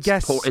 I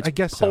guess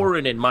It's so.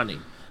 pouring in money.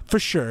 For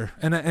sure.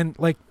 And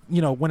like,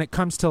 when it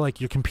comes to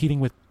like you're competing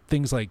with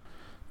things like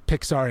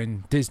Pixar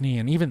and Disney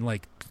and even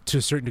like to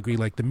a certain degree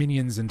like the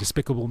Minions and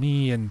Despicable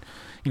Me and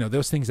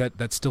those things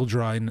that still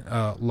draw in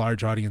a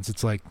large audience,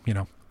 it's like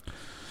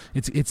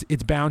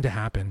it's bound to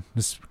happen,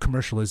 this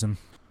commercialism.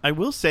 I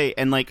will say,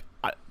 and like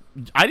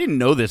I didn't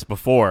know this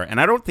before,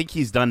 and I don't think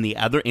he's done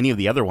any of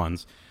the other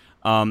ones,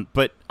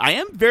 but I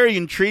am very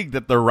intrigued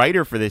that the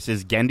writer for this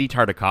is Genndy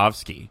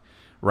Tartakovsky.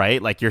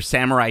 Right, like your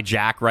Samurai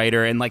Jack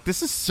writer, and like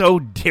this is so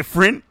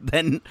different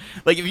than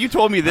like if you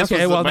told me this was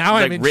now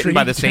I'm written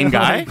by the same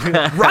guy,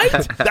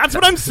 right? That's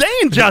what I'm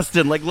saying,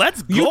 Justin. Like,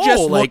 let's go. You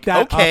just looked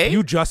that okay, up.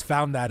 You just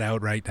found that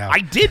out right now. I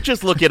did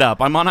just look it up.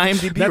 I'm on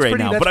IMDb right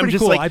now, but I'm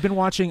just cool. like, I've been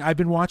watching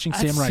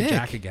Samurai sick.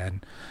 Jack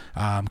again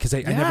because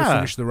I never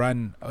finished the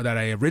run that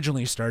I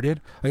originally started.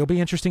 Like, it'll be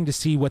interesting to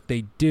see what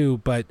they do,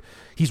 but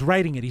he's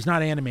writing it. He's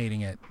not animating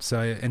it,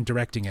 and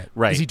directing it.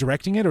 Right? Is he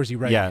directing it or is he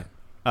writing it?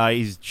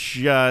 He's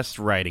just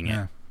writing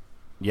it.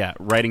 Yeah,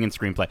 writing and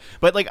screenplay.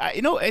 But like,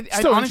 Still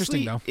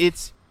honestly, interesting, though.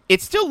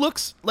 it still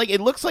looks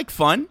like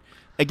fun.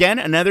 Again,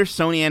 another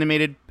Sony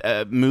animated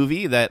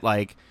movie that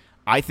like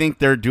I think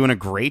they're doing a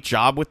great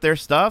job with their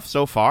stuff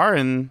so far,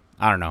 and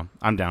I don't know,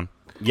 I'm down.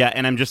 Yeah,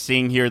 and I'm just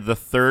seeing here the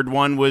third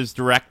one was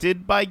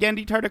directed by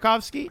Genndy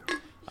Tartakovsky.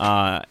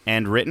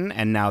 And written,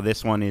 and now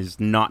this one is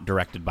not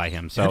directed by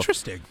him. So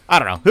interesting. I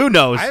don't know. Who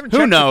knows? I haven't Who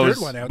checked knows? the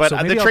third one out, but so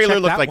maybe the I'll trailer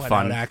check looked that like one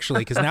fun, out, actually,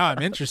 because now I'm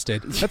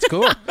interested. That's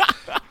cool.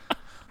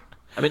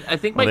 I mean, I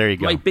think there you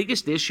go. my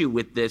biggest issue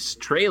with this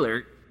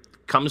trailer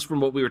comes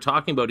from what we were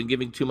talking about and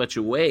giving too much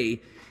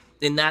away,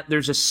 in that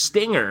there's a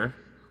stinger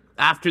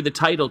after the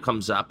title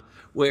comes up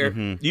where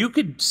you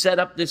could set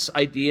up this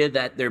idea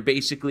that they're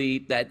basically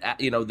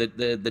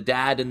the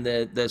dad and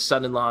the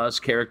son-in-law's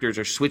characters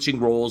are switching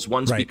roles.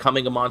 One's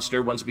becoming a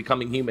monster, one's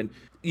becoming human.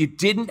 You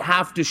didn't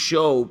have to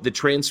show the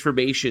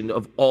transformation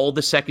of all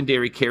the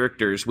secondary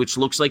characters, which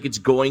looks like it's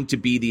going to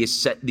be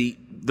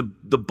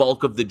the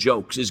bulk of the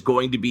jokes is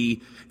going to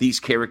be these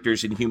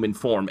characters in human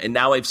form. And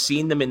now I've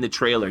seen them in the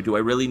trailer. Do I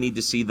really need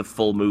to see the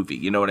full movie?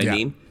 You know what I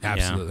mean?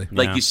 Absolutely.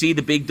 Like you see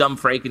the big dumb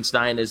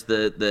Frankenstein as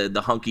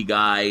the hunky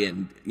guy,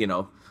 and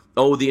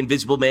the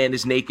Invisible Man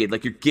is naked.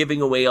 Like, you're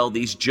giving away all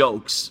these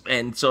jokes,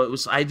 and so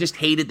I just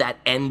hated that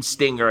end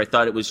stinger. I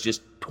thought it was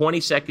just 20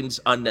 seconds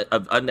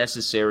of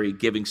unnecessary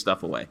giving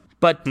stuff away.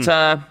 But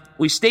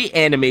we stay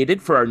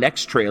animated for our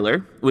next trailer,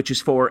 which is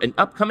for an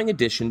upcoming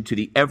addition to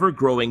the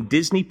ever-growing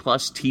Disney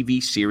Plus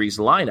TV series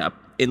lineup.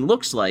 It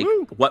looks like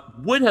what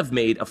would have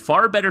made a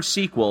far better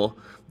sequel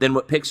than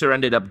what Pixar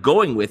ended up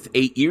going with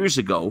 8 years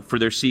ago for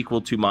their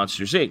sequel to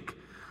Monsters, Inc.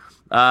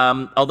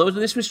 Although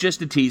this was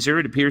just a teaser,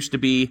 it appears to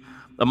be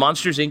a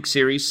Monsters, Inc.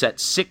 series set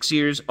 6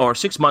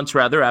 months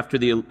after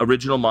the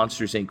original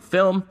Monsters, Inc.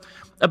 film,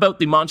 about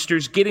the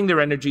monsters getting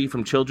their energy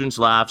from children's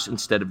laughs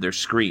instead of their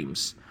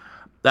screams.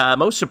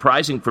 Most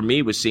surprising for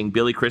me was seeing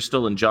Billy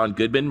Crystal and John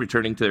Goodman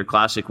returning to their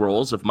classic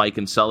roles of Mike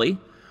and Sully,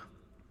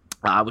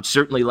 which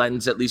certainly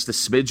lends at least a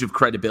smidge of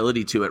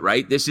credibility to it,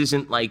 right? This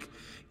isn't like,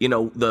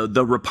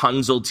 the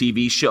Rapunzel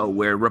TV show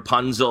where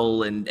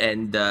Rapunzel and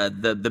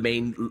the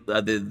main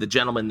the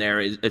gentleman there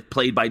is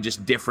played by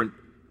just different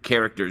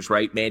characters,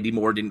 right? Mandy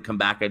Moore didn't come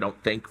back, I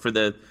don't think, for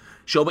the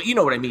show, but you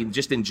know what I mean.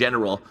 Just in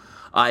general,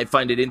 I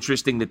find it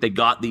interesting that they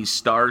got these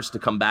stars to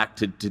come back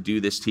to do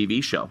this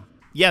TV show.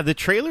 Yeah, the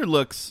trailer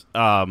looks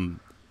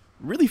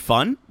really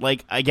fun.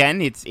 Like,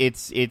 again,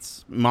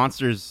 it's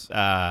Monsters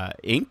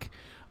Inc.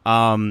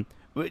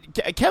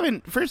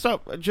 Kevin, first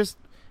off, just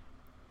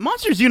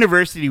Monsters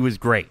University was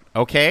great,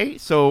 okay?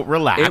 So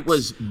relax. It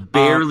was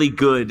barely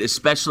good,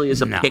 especially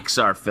as a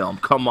Pixar film.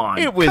 Come on.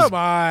 It was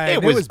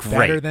great.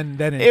 Better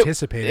than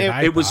anticipated.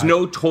 It was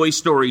no Toy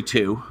Story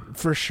 2.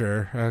 For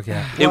sure.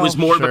 Okay. It was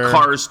more of a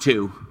Cars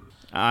 2.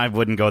 I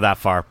wouldn't go that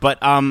far. But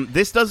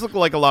this does look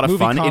like a lot of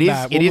fun.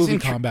 Combat. It is movie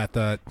combat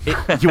that.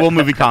 You will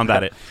movie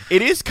combat it.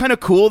 It is kind of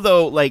cool,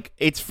 though. Like,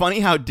 it's funny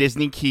how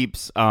Disney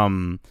keeps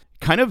kind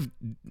of,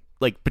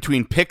 like,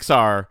 between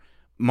Pixar,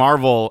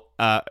 Marvel,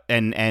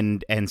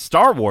 and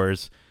Star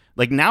Wars,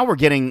 like, now we're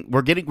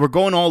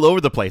going all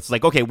over the place.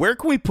 Like, okay, where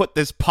can we put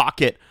this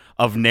pocket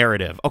of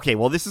narrative? Okay,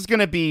 well, this is going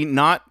to be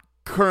not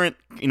current,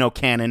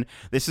 canon.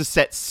 This is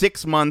set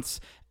 6 months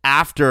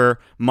after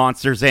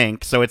Monsters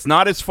Inc. So it's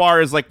not as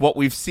far as like what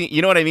we've seen.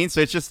 You know what I mean? So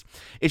it's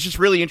just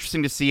really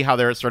interesting to see how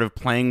they're sort of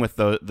playing with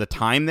the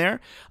time there.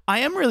 I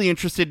am really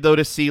interested, though,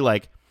 to see,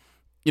 like,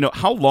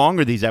 how long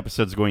are these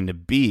episodes going to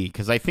be?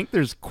 Because I think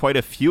there's quite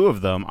a few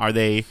of them. Are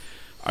these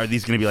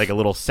going to be like a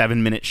little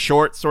 7-minute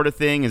short sort of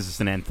thing? Is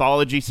this an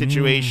anthology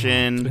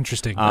situation?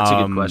 Interesting. That's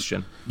a good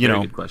question.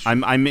 Good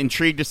question. I'm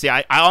intrigued to see.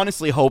 I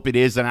honestly hope it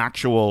is an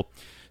actual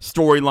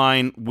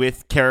storyline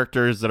with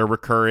characters that are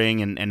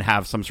recurring and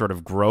have some sort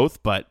of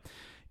growth, but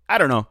I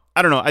don't know.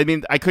 I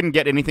mean, I couldn't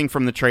get anything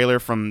from the trailer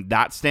from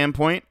that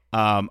standpoint,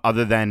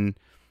 other than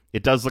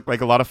it does look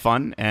like a lot of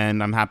fun,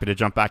 and I'm happy to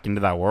jump back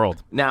into that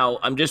world. Now,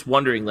 I'm just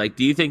wondering, like,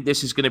 do you think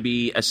this is going to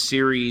be a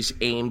series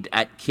aimed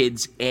at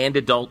kids and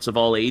adults of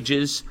all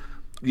ages,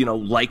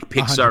 like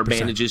Pixar 100%.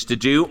 manages to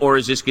do, or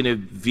is this going to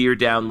veer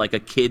down like a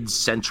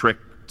kids-centric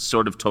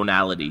sort of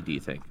tonality, do you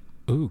think?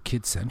 Ooh,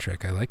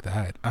 kid-centric. I like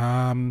that.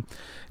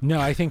 No,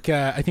 I think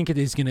it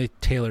is going to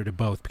tailor to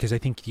both, because I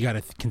think you got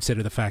to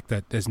consider the fact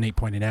that, as Nate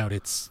pointed out,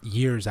 it's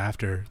years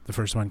after the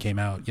first one came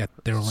out, yet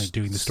they're only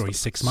doing the story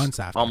 6 months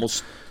after.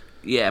 Almost,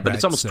 yeah, but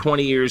it's almost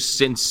 20 years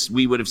since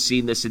we would have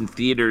seen this in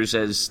theaters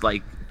as,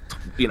 like,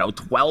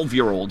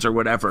 12-year-olds or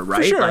whatever,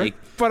 right? For sure, like,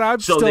 but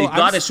they've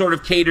got to sort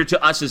of cater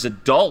to us as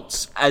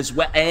adults as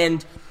well,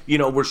 and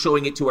we're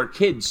showing it to our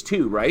kids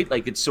too, right?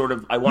 Like, it's sort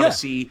of, I want to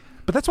see.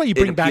 But that's why you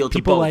bring back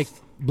people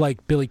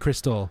like Billy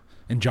Crystal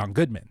and John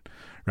Goodman,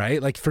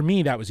 right? Like, for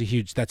me, that's a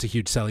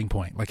huge selling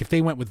point. Like, if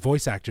they went with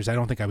voice actors, I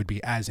don't think I would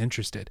be as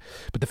interested.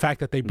 But the fact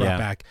that they brought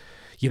back,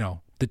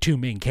 the two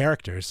main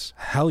characters,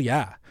 hell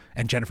yeah.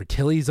 And Jennifer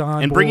Tilly's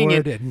on and board, bringing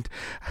in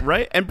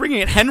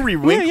Henry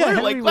Winkler,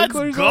 Henry let's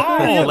Winkler's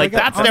go. Like,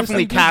 that's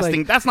definitely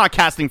casting. That's not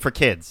casting for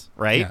kids,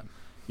 right? Yeah.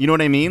 You know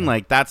what I mean?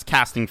 Like, that's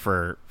casting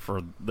for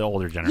the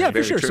older generation. Yeah,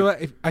 for sure. True.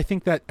 So I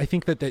think that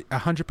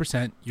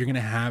 100% you're going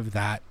to have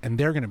that, and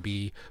they're going to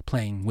be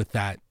playing with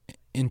that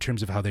in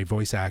terms of how they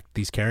voice act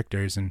these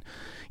characters, and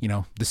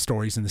the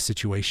stories and the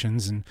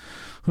situations, and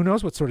who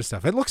knows what sort of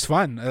stuff. It looks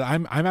fun.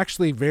 I'm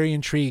actually very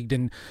intrigued,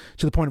 and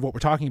to the point of what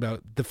we're talking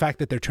about, the fact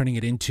that they're turning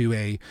it into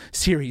a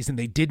series and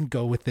they didn't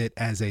go with it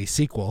as a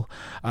sequel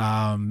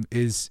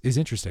is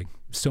interesting.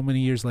 So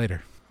many years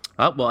later.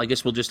 Well, I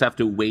guess we'll just have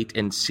to wait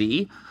and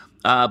see.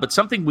 But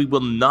something we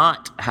will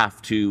not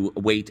have to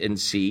wait and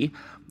see,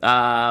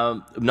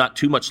 not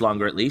too much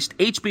longer at least,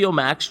 HBO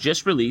Max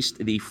just released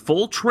the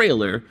full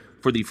trailer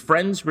for the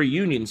Friends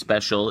reunion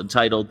special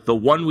entitled The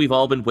One We've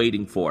All Been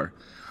Waiting For.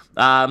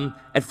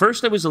 At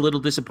first, I was a little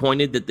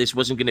disappointed that this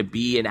wasn't going to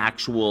be an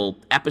actual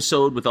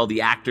episode with all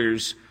the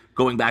actors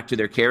going back to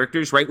their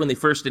characters. Right when they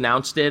first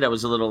announced it, I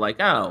was a little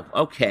like, oh,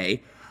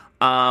 okay.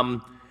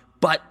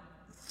 But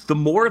the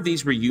more of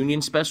these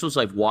reunion specials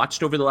I've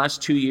watched over the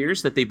last 2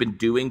 years that they've been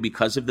doing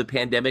because of the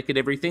pandemic and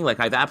everything, like,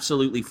 I've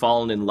absolutely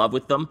fallen in love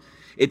with them.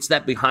 It's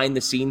that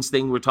behind-the-scenes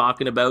thing we're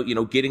talking about,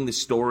 getting the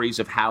stories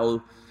of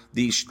how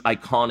these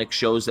iconic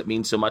shows that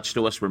mean so much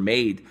to us were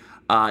made.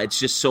 It's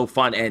just so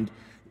fun. And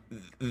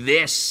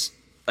this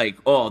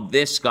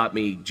got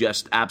me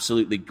just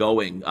absolutely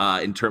going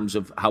in terms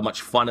of how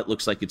much fun it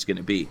looks like it's going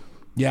to be.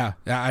 Yeah,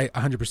 I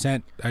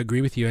 100% agree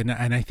with you.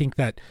 And I think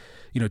that,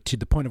 to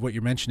the point of what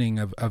you're mentioning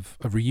of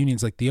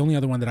reunions, like, the only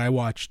other one that I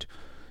watched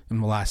in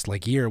the last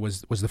year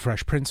was the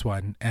Fresh Prince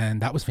one, and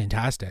that was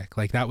fantastic.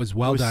 Like, that was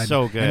well done,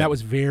 so good, and that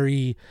was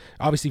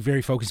obviously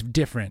very focused,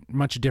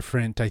 much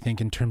different. I think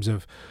in terms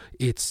of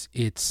it's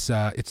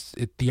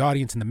the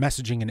audience and the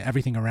messaging and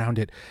everything around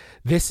it.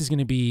 This is going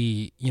to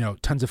be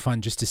tons of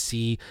fun just to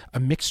see a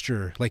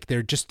mixture. Like,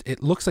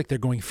 it looks like they're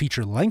going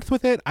feature length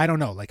with it. I don't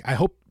know. Like, I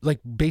hope,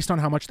 based on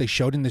how much they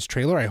showed in this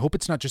trailer, I hope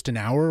it's not just an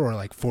hour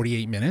or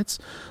 48 minutes.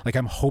 Like,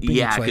 I'm hoping.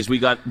 Yeah, because we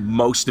got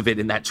most of it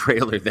in that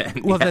trailer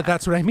then. Well,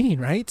 that's what I mean,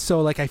 right?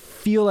 So, I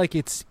feel like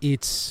it's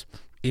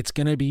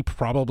going to be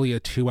probably a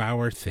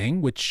 2-hour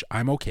thing, which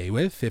I'm okay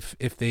with if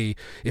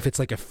it's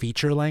like a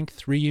feature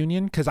length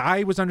reunion, because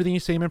I was under the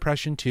same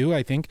impression too.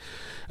 I think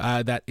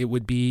that it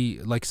would be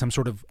like some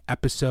sort of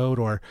episode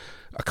or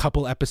a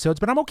couple episodes,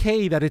 but I'm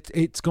okay that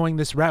it's going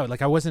this route.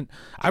 Like I was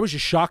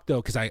just shocked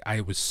though, because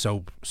I was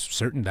so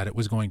certain that it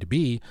was going to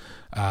be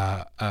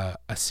a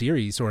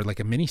series, or like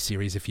a mini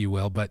series, if you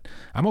will. But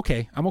I'm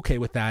okay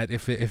with that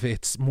if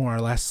it's more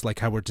or less like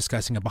how we're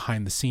discussing a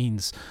behind the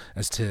scenes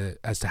as to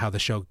how the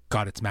show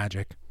got its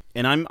magic.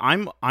 And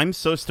I'm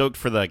so stoked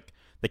for the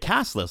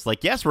cast list.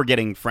 Like, yes, we're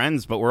getting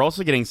friends, but we're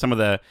also getting some of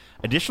the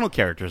additional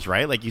characters,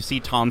 right? Like, you see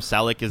Tom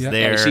Selleck is there.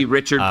 Yeah, you see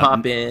Richard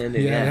pop in.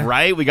 Yeah.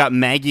 Right? We got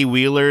Maggie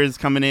Wheeler is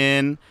coming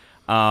in.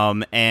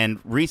 And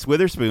Reese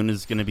Witherspoon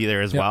is going to be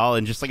there as well.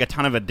 And just like a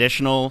ton of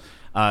additional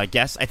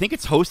guests. I think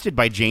it's hosted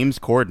by James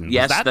Corden.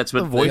 Yes, that's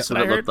what the voice it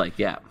looked like,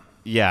 yeah.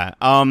 Yeah.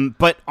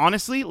 But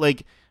honestly,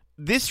 like,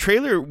 this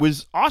trailer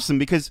was awesome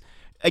because,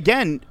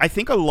 again, I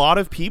think a lot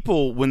of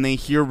people, when they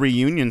hear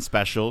reunion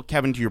special,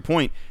 Kevin, to your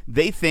point,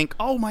 they think,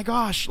 oh my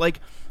gosh,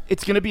 like,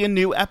 it's going to be a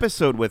new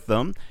episode with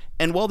them.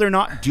 And while they're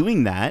not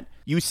doing that,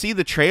 you see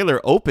the trailer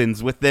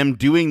opens with them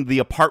doing the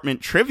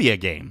apartment trivia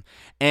game.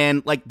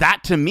 And, like,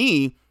 that to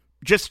me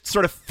just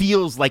sort of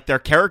feels like their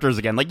characters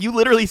again. Like, you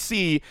literally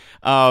see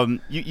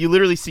you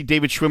literally see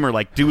David Schwimmer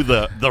like do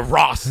the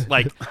Ross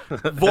like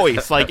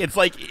voice. Like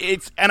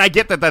it's and I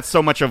get that that's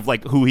so much of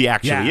like who he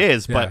actually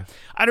is, but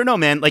I don't know,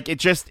 man. Like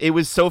it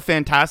was so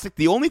fantastic.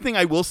 The only thing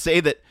I will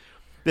say that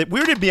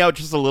weirded me out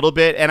just a little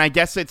bit, and I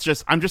guess it's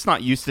just I'm just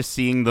not used to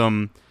seeing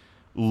them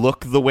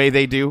look the way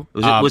they do.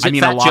 Was it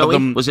Fat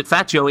Joey? Was it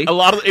Fat Joey?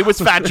 It was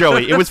Fat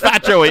Joey. It was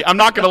Fat Joey. I'm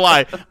not gonna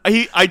lie.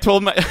 I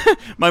told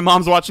my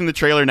mom's watching the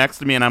trailer next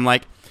to me, and I'm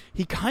like,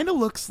 he kind of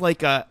looks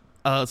like a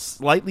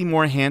slightly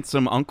more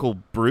handsome Uncle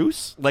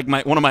Bruce, like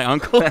one of my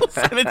uncles.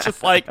 And it's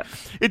just like,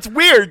 it's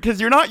weird because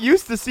you're not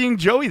used to seeing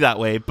Joey that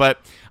way. But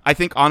I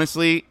think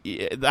honestly,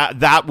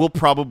 that will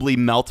probably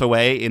melt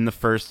away in the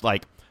first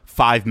like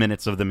 5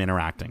 minutes of them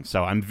interacting.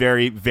 So I'm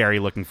very, very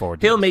looking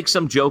forward to He'll this. make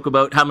some joke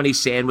about how many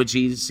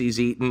sandwiches he's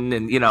eaten,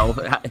 and, you know,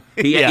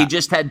 he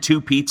just had 2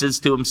 pizzas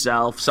to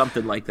himself,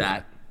 something like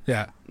that.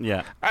 Yeah.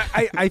 Yeah.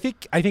 I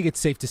think it's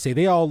safe to say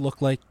they all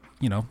look like,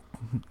 you know,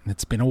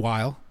 it's been a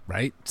while,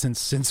 right?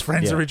 Since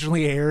Friends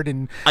originally aired,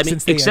 and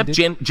since they except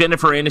ended.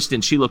 Jennifer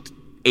Aniston, she looked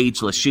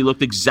ageless. She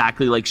looked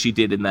exactly like she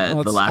did in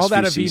the last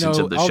few seasons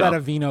of the show. All that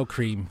Aveeno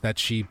cream that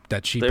she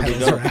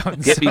peddles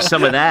around. Get me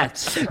some of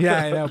that.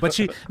 Yeah, I know. But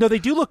they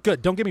do look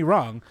good. Don't get me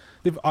wrong.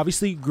 They've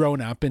obviously grown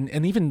up,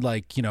 and even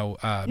like, you know,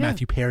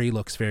 Matthew Perry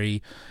looks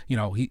very, you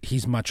know,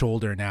 he's much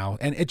older now,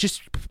 and it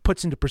just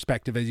puts into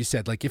perspective, as you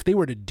said, like if they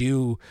were to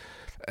do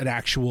an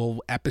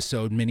actual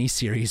episode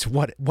miniseries,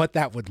 what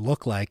that would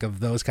look like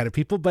of those kind of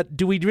people. But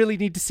do we really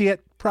need to see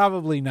it?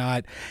 Probably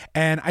not.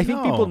 And I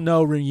think people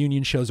know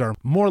reunion shows are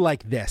more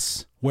like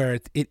this, where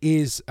it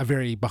is a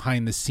very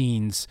behind the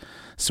scenes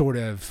sort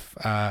of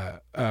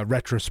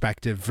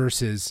retrospective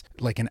versus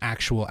like an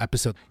actual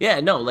episode.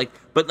 Yeah, no,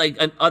 but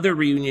other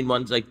reunion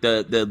ones, like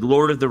the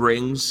Lord of the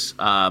Rings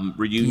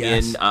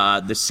reunion,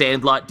 Yes. the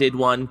Sandlot did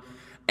one.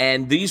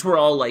 And these were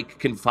all like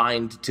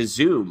confined to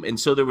Zoom. And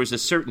so there was a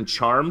certain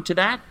charm to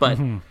that. But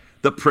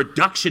the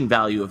production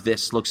value of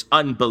this looks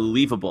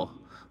unbelievable.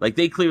 Like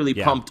they clearly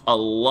pumped a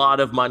lot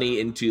of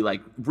money into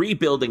like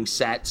rebuilding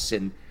sets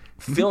and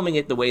filming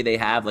it the way they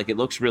have. Like it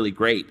looks really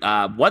great.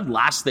 One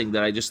last thing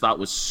that I just thought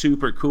was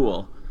super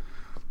cool.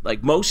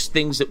 Like most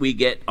things that we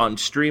get on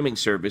streaming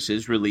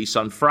services release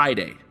on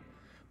Friday.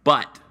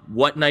 But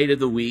what night of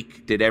the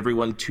week did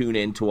everyone tune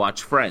in to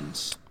watch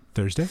Friends?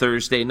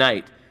 Thursday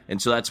night. And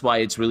so that's why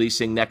it's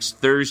releasing next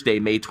Thursday,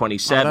 May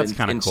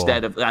 27th,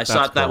 instead of. I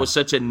thought that was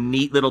such a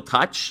neat little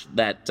touch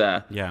that,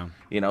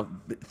 you know,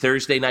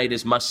 Thursday night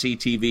is must-see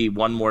TV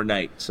one more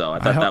night. So I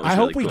thought that was I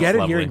really hope we cool. get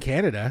it here in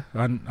Canada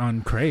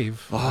on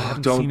Crave. Oh,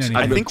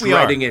 I think we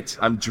are.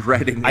 I'm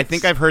dreading it. I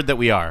think I've heard that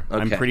we are.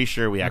 Okay. I'm pretty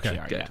sure we actually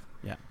are. Good.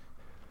 Yeah.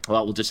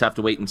 Well, we'll just have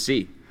to wait and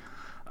see.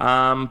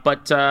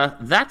 But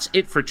that's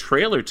it for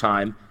trailer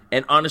time.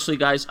 And honestly,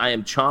 guys, I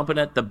am chomping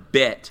at the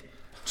bit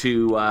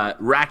to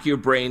rack your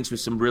brains with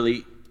some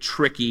really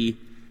tricky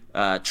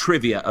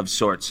trivia of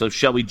sorts. So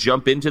shall we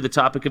jump into the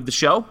topic of the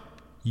show?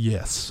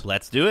 Yes.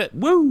 Let's do it.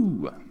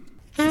 Woo!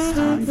 It's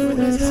time for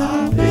the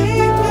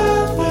topic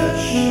of the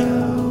show.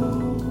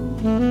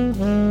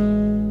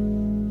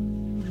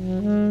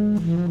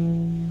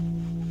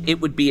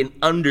 It would be an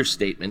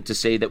understatement to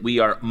say that we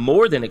are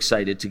more than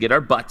excited to get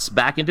our butts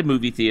back into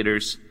movie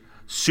theaters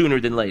sooner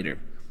than later.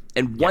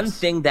 And one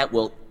thing that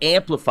will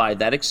amplify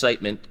that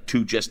excitement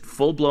to just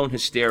full-blown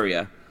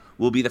hysteria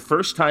will be the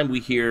first time we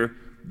hear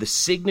the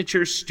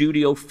signature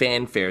studio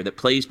fanfare that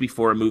plays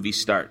before a movie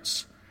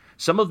starts.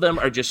 Some of them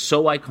are just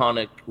so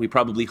iconic, we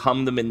probably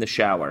hum them in the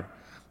shower.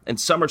 And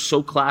some are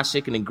so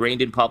classic and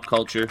ingrained in pop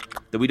culture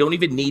that we don't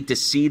even need to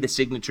see the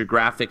signature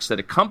graphics that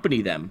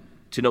accompany them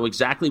to know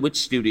exactly which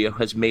studio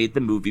has made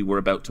the movie we're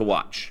about to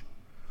watch.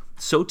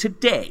 So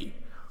today,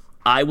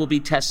 I will be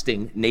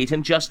testing Nate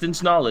and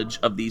Justin's knowledge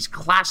of these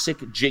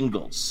classic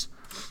jingles.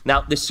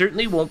 Now, this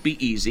certainly won't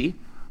be easy.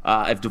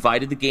 I've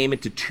divided the game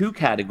into 2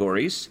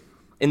 categories.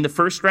 In the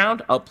first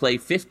round, I'll play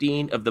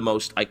 15 of the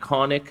most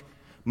iconic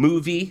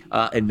movie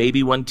and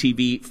maybe one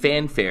TV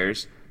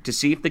fanfares to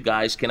see if the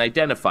guys can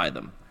identify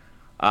them.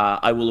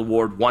 I will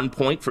award 1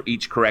 point for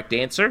each correct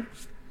answer.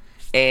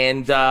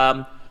 And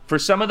for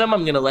some of them,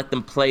 I'm going to let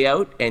them play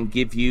out and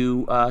give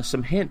you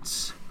some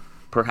hints,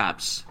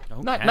 perhaps.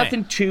 Okay.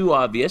 Nothing too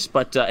obvious,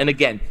 but and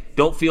again,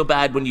 don't feel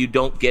bad when you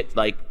don't get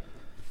like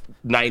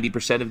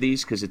 90% of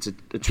these because it's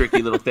a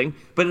tricky little thing.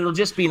 But it'll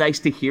just be nice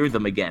to hear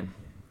them again.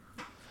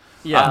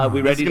 Yeah,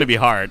 we ready? It's going to be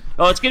hard.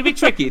 Oh, it's going to be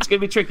tricky. It's going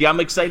to be tricky. I'm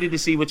excited to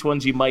see which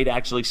ones you might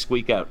actually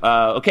squeak out.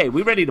 Okay,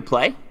 we ready to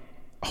play?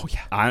 Oh,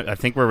 yeah. I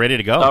think we're ready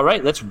to go. All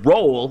right, let's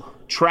roll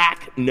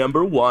track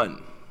number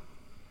 1.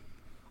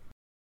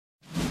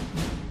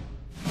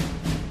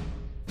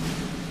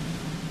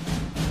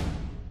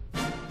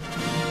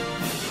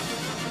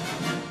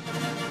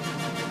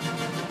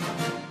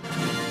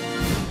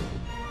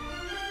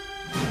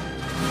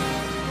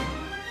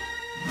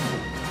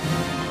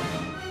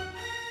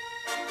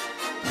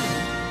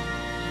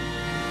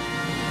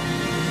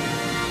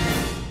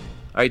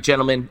 All right,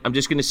 gentlemen, I'm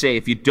just going to say,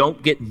 if you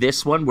don't get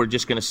this one, we're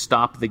just going to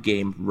stop the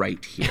game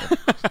right here.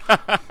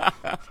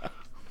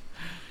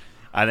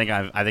 I think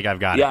I've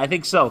got it. Yeah, I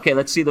think so. Okay,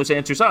 let's see those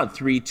answers on.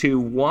 3, 2,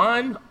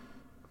 1.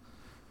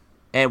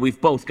 And we've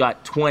both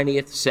got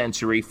 20th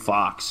Century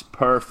Fox.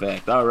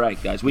 Perfect. All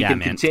right, guys, we can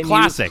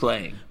continue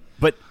playing.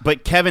 But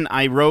Kevin,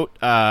 I wrote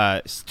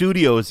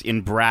studios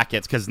in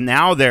brackets because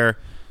now they're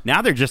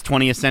just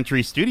 20th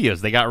Century Studios.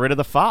 They got rid of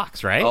the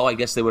Fox, right? Oh, I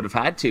guess they would have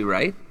had to,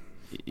 right?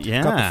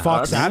 Yeah. Got the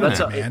Fox out of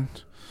it, man.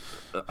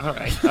 All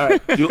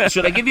right.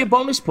 Should I give you a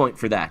bonus point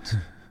for that?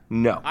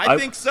 No. I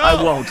think so.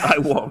 I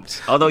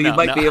won't. Although you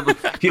might be able,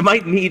 you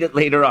might need it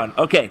later on.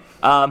 Okay.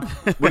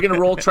 We're going to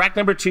roll track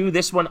number 2.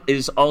 This one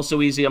is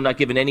also easy. I'm not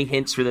giving any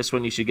hints for this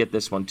one. You should get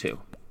this one too.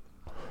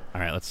 All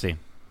right, let's see.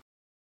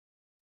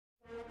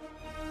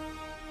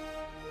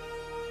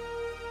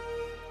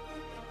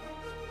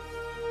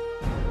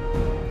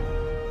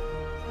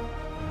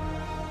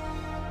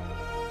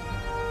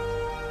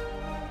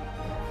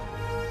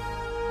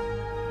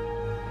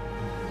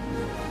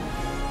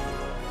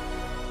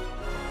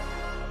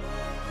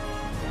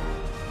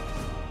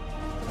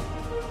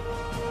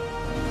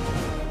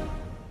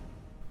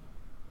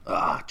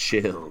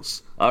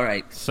 Chills. All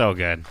right. So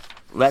good.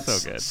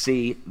 Let's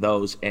see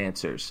those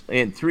answers.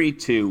 In 3,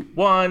 2,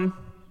 1.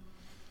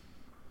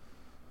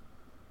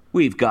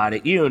 We've got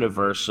it.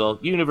 Universal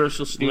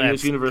Studios,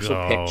 Let's Universal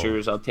go.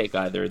 Pictures. I'll take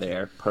either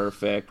there.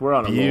 Perfect. We're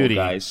on a roll,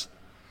 guys.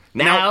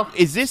 Now,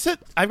 is this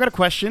I've got a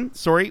question.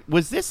 Sorry.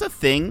 Was this a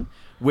thing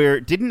where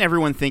didn't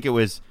everyone think it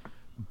was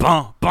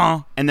bon,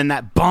 bon, and then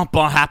that bon,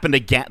 bon happened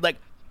again? Like,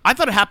 I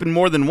thought it happened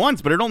more than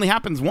once, but it only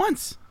happens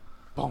once.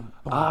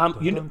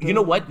 You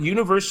know what?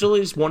 Universal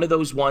is one of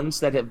those ones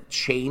that have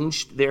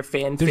changed their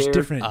fanfare There's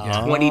different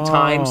 20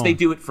 times. They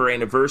do it for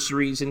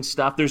anniversaries and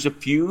stuff. There's a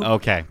few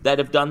that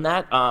have done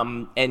that.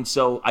 And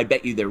so I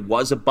bet you there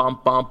was a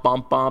bump,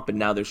 and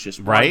now there's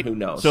just one. Who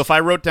knows? So if I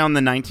wrote down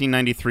the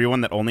 1993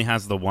 one that only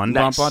has the one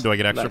bump on, do I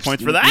get extra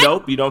points for that?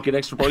 Nope, you don't get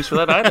extra points for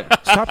that either.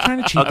 Stop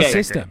trying to cheat the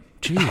system.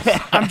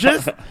 Jeez. I'm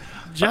just...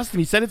 Justin,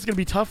 he said it's going to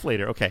be tough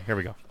later. Okay, here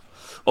we go.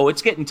 Oh,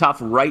 it's getting tough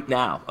right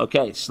now.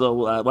 Okay,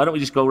 so why don't we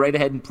just go right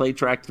ahead and play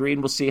track 3,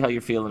 and we'll see how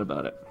you're feeling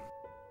about it.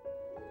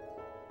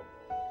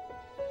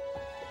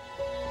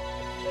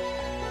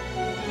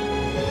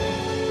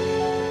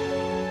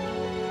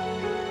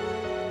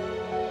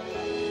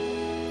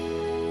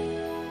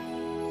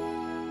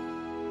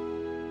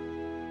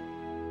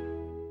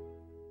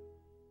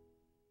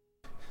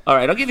 All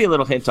right, I'll give you a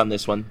little hint on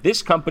this one.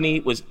 This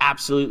company was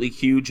absolutely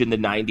huge in the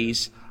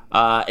 90s.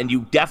 And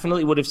you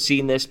definitely would have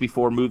seen this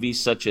before movies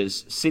such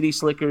as City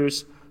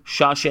Slickers,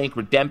 Shawshank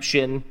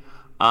Redemption.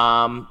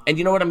 And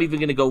you know what? I'm even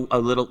going to go a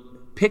little...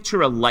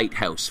 Picture a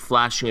lighthouse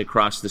flashing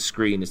across the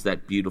screen as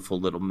that beautiful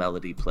little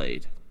melody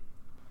played.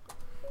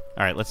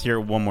 All right, let's hear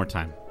it one more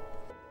time.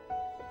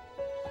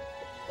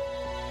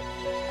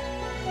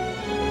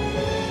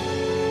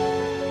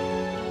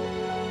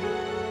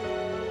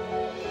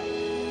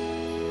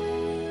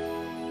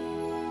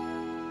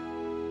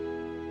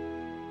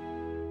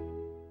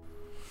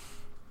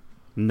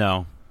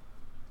 No.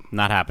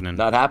 Not happening.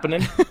 Not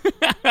happening?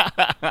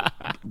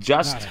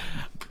 Just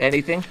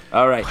anything?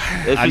 All right.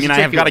 I mean,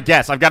 I've got a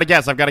guess. I've got a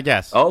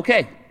guess.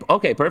 Okay,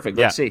 perfect.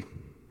 Let's see.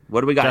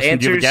 What do we got? Justin,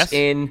 do you have a Answers guess?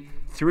 in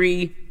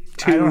 3,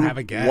 2, I don't have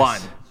a guess.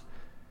 1.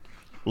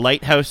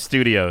 Lighthouse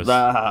Studios.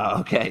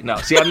 Okay, no.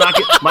 See, I'm not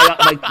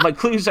my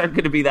clues aren't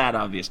going to be that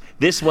obvious.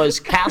 This was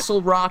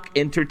Castle Rock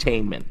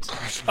Entertainment.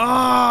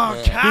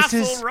 Oh,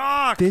 Castle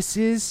Rock. This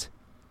is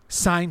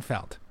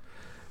Seinfeld.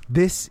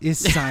 This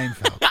is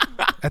Seinfeld.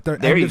 At the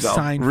There end you of go.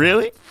 Seinfeld.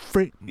 Really?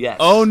 Yes.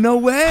 Oh, no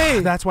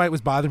way. That's why it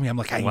was bothering me. I'm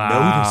like, I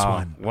know this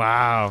one.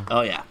 Wow.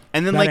 Oh, yeah.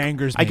 And then, That like,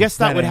 angers I me. guess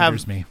that would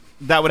angers have me.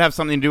 that would have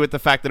something to do with the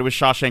fact that it was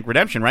Shawshank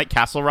Redemption, right?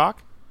 Castle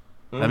Rock.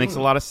 That makes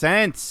a lot of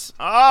sense.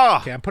 Oh.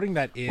 Okay, I'm putting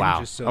that in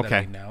just so that Okay.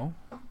 I know.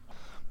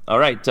 All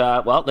right.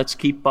 Well, let's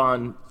keep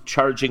on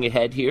charging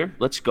ahead here.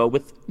 Let's go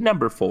with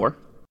number 4.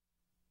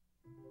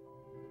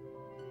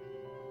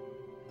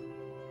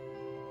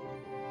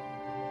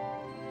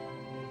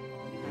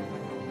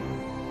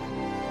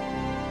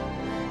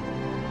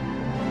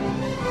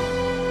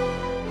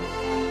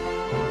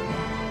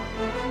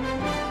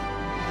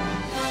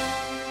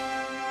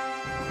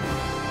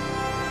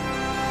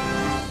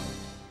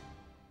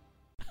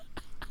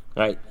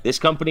 All right. This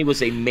company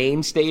was a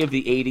mainstay of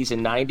the 80s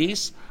and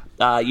 90s.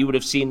 You would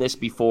have seen this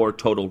before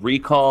Total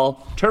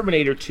Recall,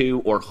 Terminator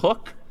 2, or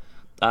Hook.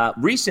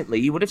 Recently,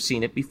 you would have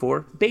seen it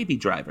before Baby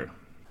Driver.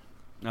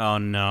 Oh,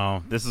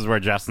 no. This is where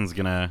Justin's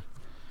going to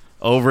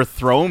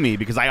overthrow me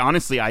because I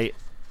honestly, I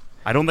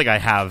don't think I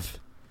have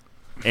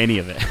any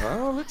of it.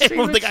 Well, let's see. I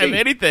don't think I have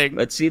anything.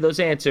 Let's see those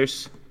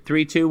answers.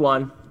 3, 2,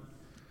 1.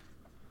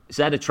 Is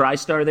that a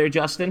TriStar there,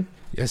 Justin?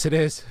 Yes, it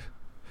is.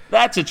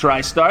 That's a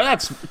TriStar.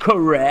 That's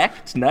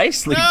correct.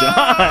 Nicely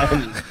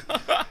done.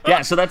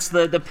 Yeah, so that's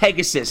the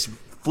Pegasus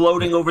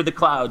floating over the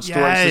clouds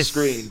towards the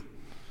screen.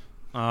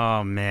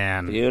 Oh,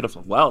 man.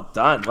 Beautiful. Well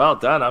done. Well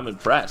done. I'm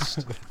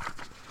impressed.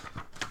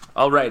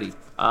 Alrighty.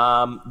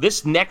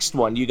 This next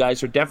one you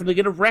guys are definitely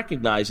going to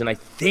recognize, and I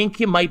think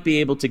you might be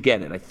able to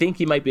get it. I think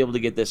you might be able to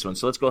get this one.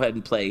 So let's go ahead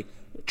and play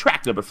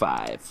track number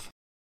 5.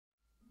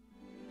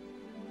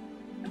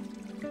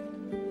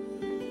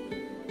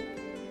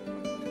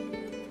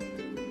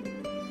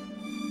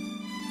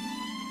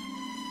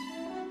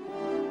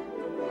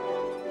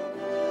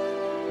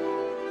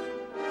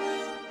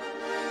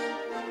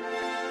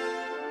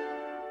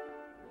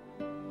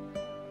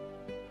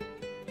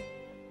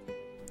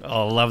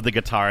 Oh, love the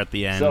guitar at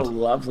the end. So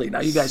lovely.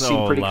 Now you guys So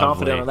seem pretty lovely.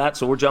 confident on that,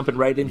 so we're jumping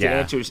right into Yeah.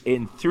 answers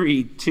in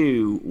 3,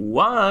 2,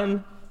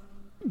 1.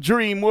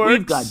 DreamWorks.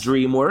 We've got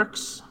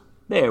DreamWorks.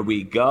 There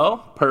we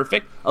go.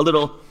 Perfect. A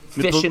little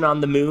fishing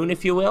on the moon,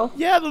 if you will.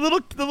 Yeah, the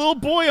little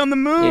boy on the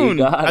moon.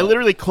 You got I it.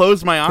 literally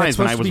closed my eyes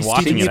when I supposed to was be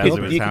watching it Steven as it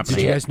Spielberg. was You can happening.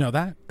 Did you Yeah. guys know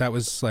that? That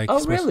was like. Oh,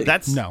 supposed to- really?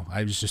 That's No,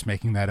 I was just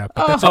making that up.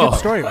 But that's a good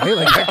story, right?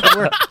 Like that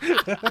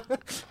could work.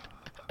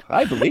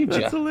 I believed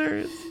you. That's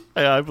hilarious.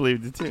 Yeah, I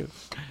believed it too.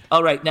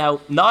 All right, now,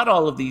 not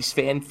all of these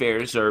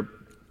fanfares are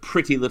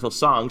pretty little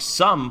songs.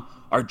 Some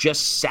are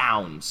just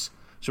sounds.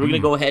 So we're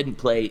going to go ahead and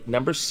play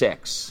number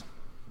 6.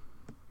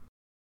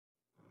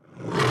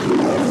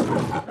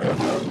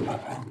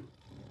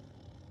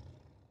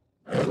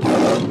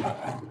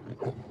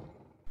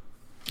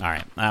 All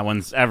right, that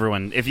one's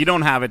everyone. If you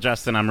don't have it,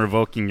 Justin, I'm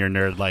revoking your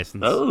nerd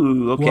license.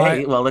 Oh,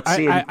 okay. Well, let's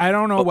see. I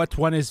don't know what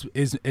one is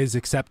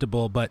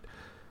acceptable, but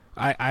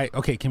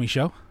okay. Can we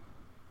show?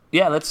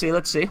 Yeah, let's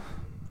see.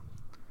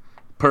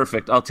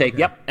 Perfect. I'll take.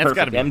 Yep. It's Perfect.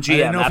 gotta be. MGM. I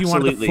didn't know if you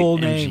wanted absolutely. the full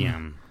name.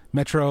 MGM.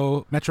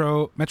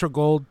 Metro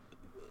Gold.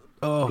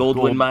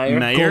 Goldwyn Mayer.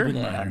 Mayer? Goldwyn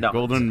Yeah, no.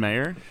 Golden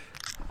Mayer.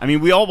 I mean,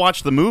 we all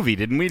watched the movie,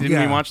 didn't we? Didn't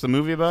Yeah. we watch the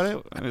movie about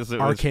it? Was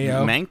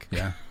RKO. Mank?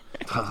 Yeah.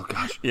 Oh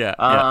gosh. Yeah.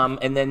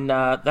 And then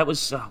that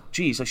was. Oh,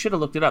 geez, I should have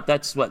looked it up.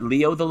 That's what,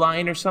 Leo the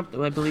Lion or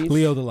something, I believe.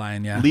 Leo the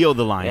Lion. Yeah. Leo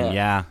the Lion.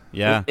 Yeah.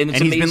 Yeah. And it's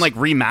he's been amazing- like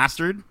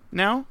remastered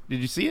now. Did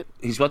you see it?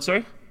 He's what?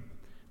 Sorry.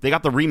 They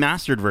got the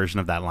remastered version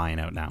of that lion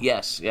out now.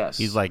 Yes.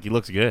 He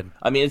looks good.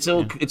 I mean,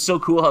 it's so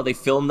cool how they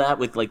filmed that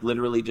with like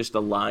literally just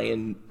a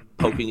lion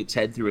poking its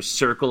head through a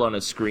circle on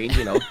a screen.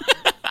 You know.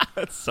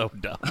 That's so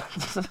dumb.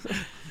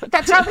 But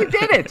that's how they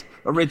did it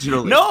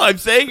originally. No, I'm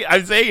saying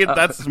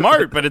that's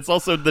smart, but it's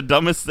also the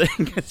dumbest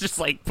thing. It's just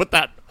like put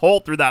that hole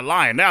through that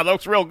line. Now that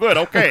looks real good.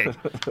 Okay,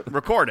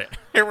 record it.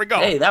 Here we go.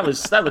 Hey, that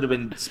would have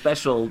been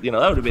special. You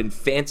know, that would have been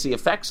fancy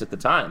effects at the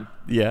time.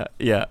 Yeah,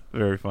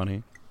 very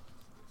funny.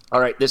 All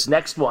right, this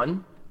next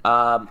one,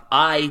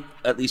 I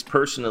at least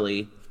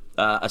personally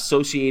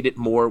associate it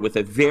more with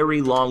a very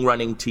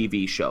long-running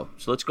TV show.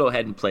 So let's go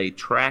ahead and play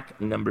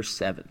track number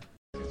 7.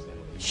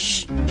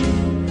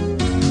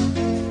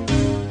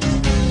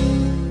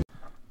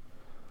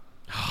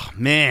 Oh,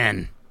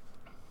 man,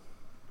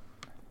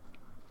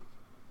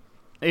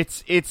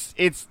 it's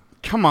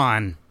come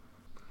on.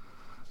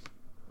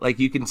 Like,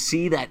 you can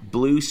see that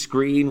blue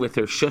screen with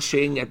her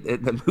shushing at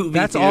the movie.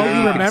 That's theater. all You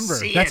you can remember.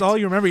 see That's it. all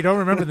you remember. You don't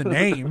remember the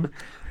name.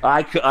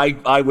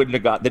 I wouldn't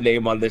have got the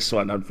name on this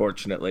one,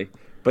 unfortunately.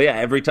 But yeah,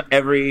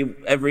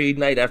 every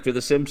night after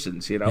The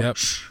Simpsons, you know. Yep.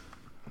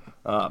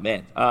 Oh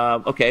man.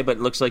 Okay, but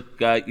it looks like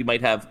you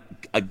might have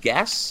a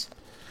guess.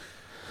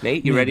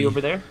 Nate, you ready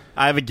over there?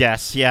 I have a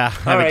guess. Yeah, I All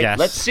have right, a guess.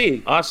 let's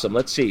see. Awesome.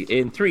 Let's see.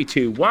 In 3,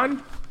 2,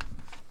 1.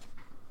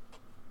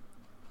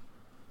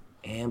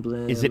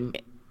 Amblin. Is it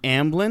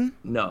Amblin?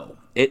 No.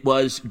 It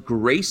was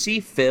Gracie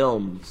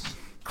Films.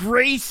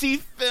 Gracie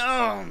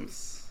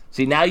Films.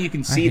 See, now you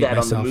can see hate that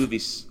myself. on the movie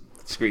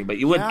screen, but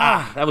you wouldn't.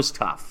 Yeah. That was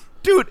tough.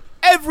 Dude,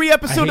 every I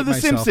episode hate of The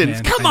myself,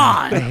 Simpsons. man. Come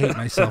I on. hate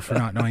myself for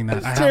not knowing that.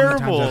 It's How many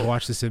terrible. times I've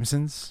watched The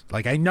Simpsons?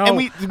 Like I know. And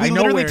we I know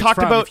literally where it's talked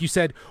from. about- If you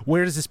said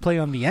where does this play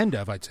on the end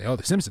of, I'd say, oh,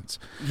 The Simpsons.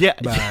 Yeah.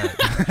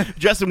 But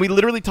Justin, we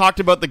literally talked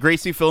about the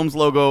Gracie Films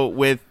logo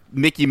with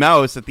Mickey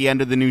Mouse at the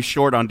end of the new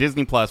short on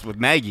Disney Plus with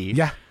Maggie.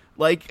 yeah,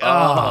 Like,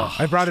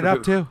 I brought it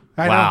up too.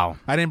 I Wow. know.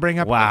 I didn't bring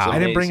up. Wow. I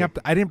didn't bring Amazing. up.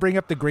 I didn't bring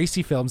up the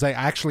Gracie Films. I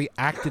actually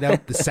acted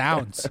out the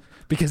sounds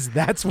because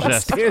that's what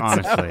just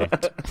stands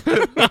out.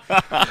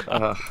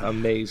 honestly.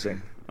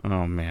 Amazing.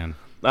 Oh, man.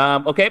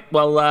 Okay,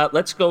 well,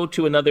 let's go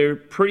to another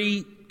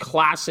pretty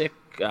classic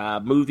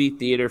movie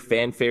theater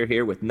fanfare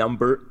here with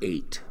number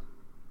 8.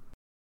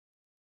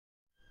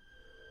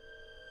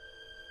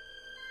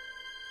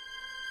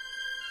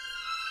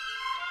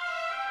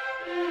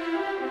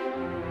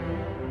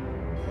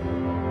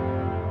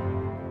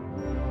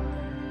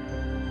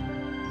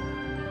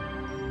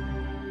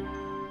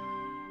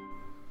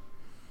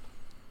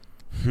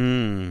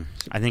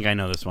 I think I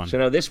know this one. So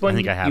now this one I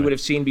think I have you would it.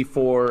 have seen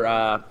before,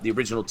 the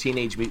original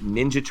Teenage Mutant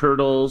Ninja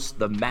Turtles,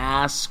 The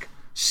Mask,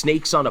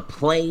 Snakes on a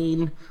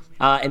Plane,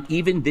 and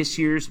even this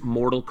year's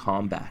Mortal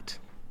Kombat.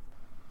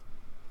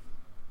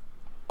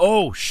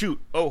 Oh, shoot.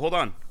 Oh, hold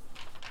on.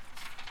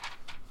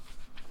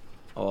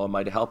 Oh, I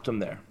might have helped him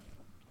there.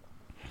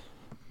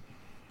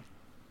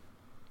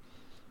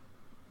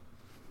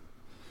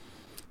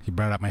 He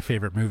brought up my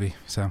favorite movie,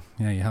 so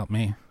yeah, you helped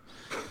me.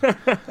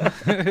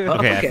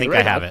 Okay, I think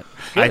I have it.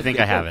 I think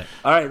I have it.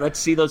 All right, let's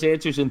see those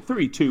answers in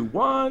 3, 2,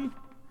 1.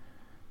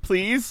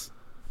 Please?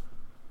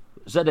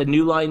 Is that a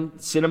New Line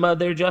Cinema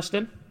there,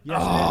 Justin?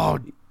 Oh,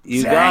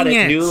 You dang got it.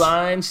 it. New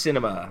Line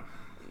Cinema.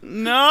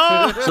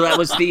 no. So that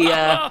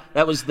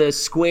was the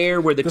square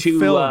where the two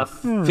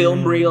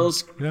film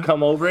reels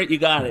come over it. You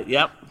got it.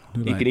 Yep.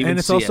 You can even and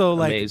it's see also it.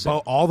 like Amazing.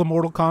 all the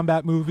Mortal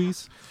Kombat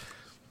movies.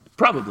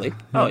 Probably.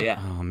 Oh yeah.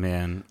 Oh,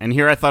 man. And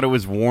here I thought it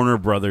was Warner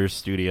Brothers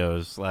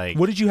Studios. Like,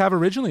 What did you have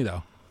originally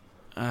though?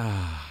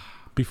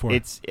 Before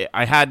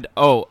I had,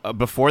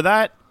 before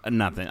that,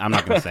 nothing. I'm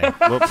not going to say.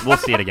 We'll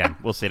see it again.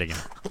 We'll see it again.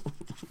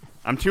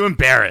 I'm too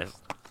embarrassed.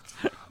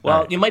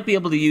 Well, you might be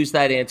able to use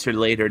that answer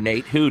later,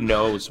 Nate. Who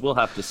knows? We'll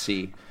have to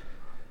see.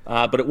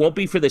 But it won't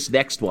be for this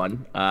next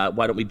one. Why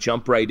don't we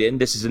jump right in?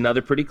 This is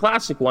another pretty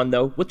classic one,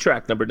 though, with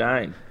track number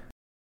 9.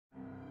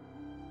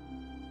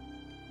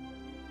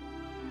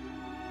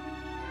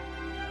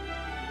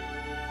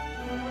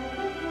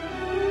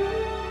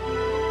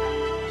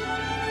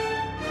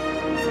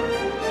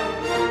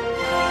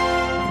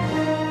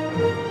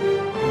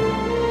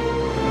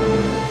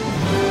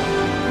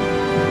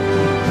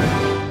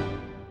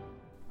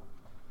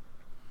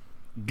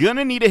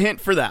 Gonna need a hint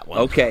for that one.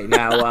 Okay,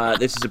 now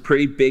this is a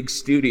pretty big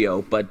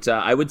studio, but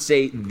I would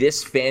say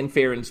this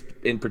fanfare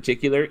in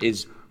particular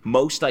is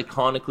most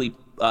iconically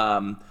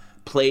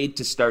played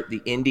to start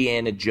the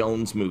Indiana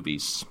Jones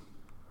movies.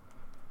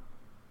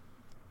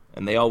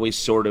 And they always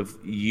sort of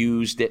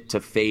used it to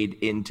fade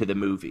into the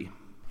movie.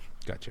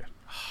 Gotcha.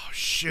 Oh,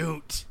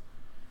 shoot.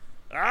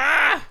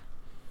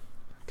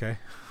 Okay.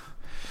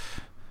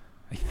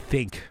 I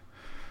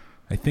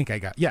think I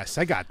got. Yes,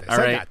 I got this. All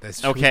right. I got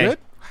this. Okay. We good?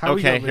 How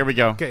Okay, we here we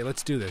go. Okay,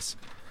 let's do this.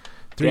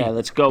 3. Yeah,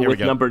 let's go Here we with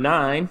go. number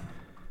 9.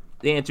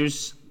 The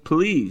answers,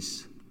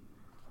 please.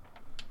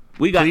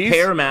 We got Please?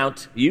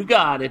 Paramount. You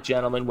got it,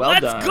 gentlemen. Well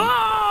done. Let's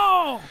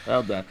go!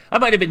 Well done. I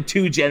might have been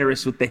too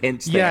generous with the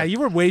hints there. Yeah, you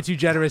were way too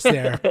generous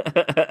there.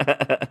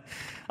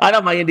 I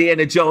thought my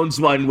Indiana Jones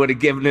one would have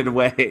given it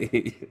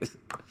away.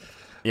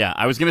 Yeah,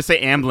 I was gonna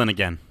say Amblin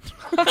again.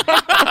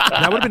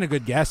 That would have been a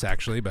good guess,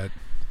 actually, but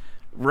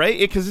Right?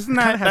 Because isn't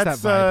kinda has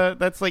that's that vibe.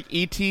 that's like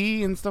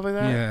E.T. and stuff like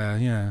that?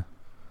 yeah.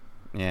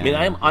 Yeah. I mean,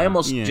 I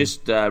almost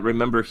just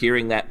remember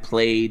hearing that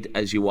played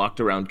as you walked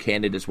around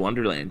Canada's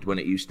Wonderland when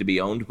it used to be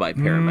owned by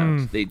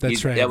Paramount.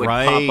 that's right. That would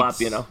Right.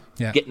 pop up,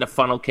 Yeah. getting a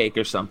funnel cake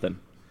or something.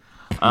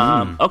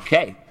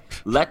 Okay,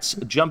 let's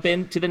jump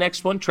into the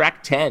next one.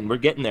 Track 10. We're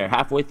getting there,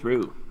 halfway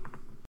through.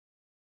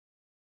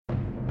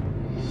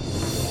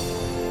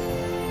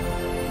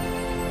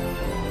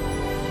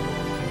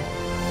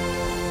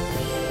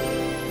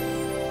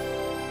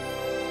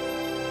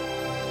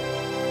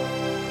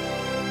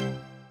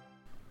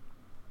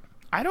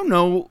 I don't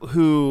know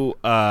who.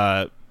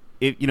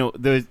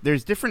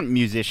 There's different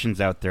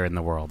musicians out there in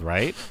the world,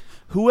 right?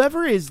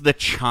 Whoever is the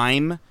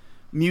chime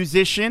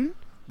musician,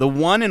 the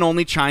one and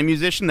only chime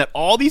musician that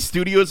all these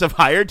studios have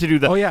hired to do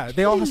the. Oh yeah,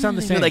 they all sound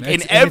the same. Like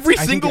in It's- and every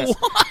I think single that's-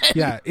 one.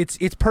 Yeah,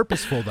 it's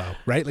purposeful though,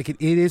 right? Like it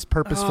is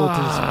purposeful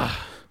to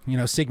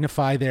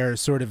signify their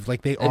sort of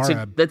like they are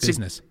a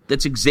business.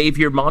 That's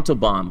Xavier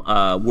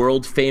Montalbaum,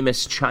 world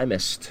famous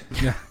chimist.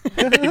 Yeah.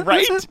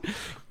 Right?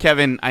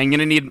 Kevin, I'm going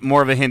to need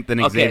more of a hint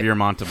than Xavier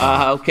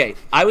Montalban. Okay,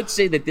 I would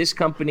say that this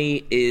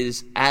company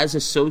is as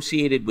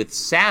associated with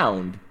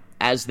sound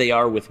as they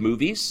are with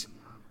movies.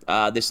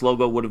 This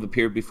logo would have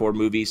appeared before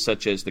movies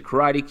such as The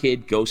Karate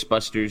Kid,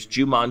 Ghostbusters,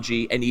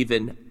 Jumanji, and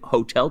even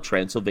Hotel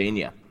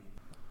Transylvania.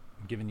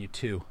 I'm giving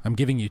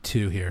you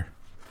two here.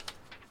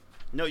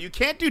 No, you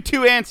can't do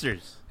two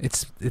answers.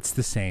 It's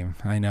the same.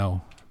 I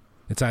know.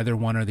 It's either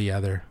one or the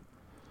other.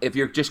 If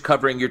you're just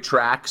covering your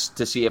tracks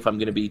to see if I'm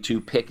going to be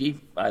too picky,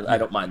 I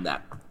don't mind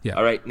that. Yeah.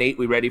 All right, Nate,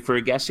 we ready for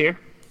a guess here?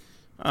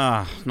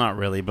 Not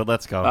really, but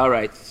let's go. All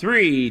right,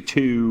 3,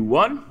 2,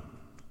 1.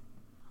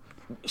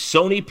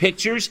 Sony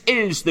Pictures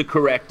is the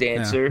correct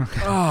answer.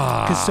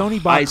 Because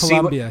Sony bought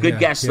Columbia. Good Yeah,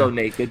 guess, yeah. though,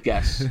 Nate. Good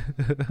guess.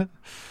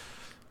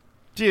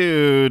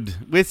 Dude,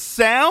 with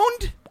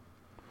sound?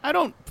 I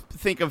don't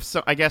think of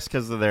I guess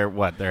because of their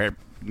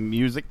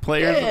music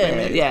players. that they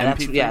made?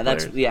 MP3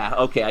 players?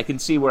 Okay, I can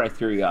see where I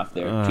threw you off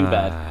there. Too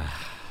bad.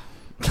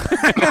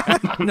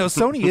 No,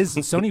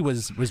 Sony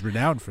was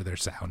renowned for their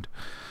sound.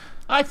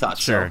 I thought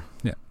Sure.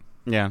 Yeah.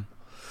 Yeah.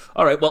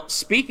 All right. Well,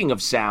 speaking of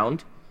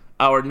sound,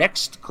 our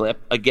next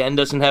clip again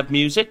doesn't have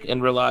music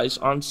and relies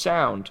on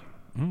sound.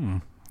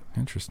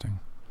 Interesting.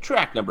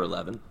 Track number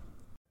 11.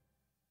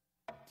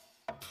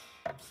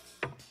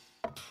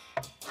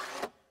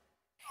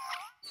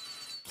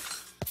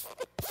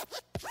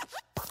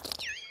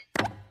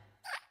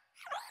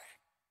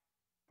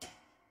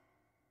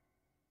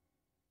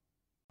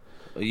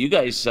 You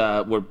guys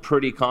were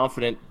pretty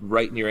confident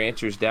writing your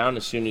answers down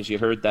as soon as you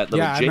heard that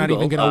little jingle. I'm not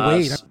even going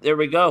to wait. There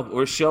we go.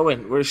 We're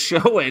showing.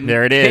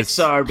 There it is.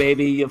 Pixar,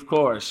 baby. Of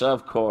course.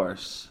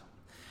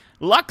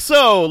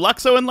 Luxo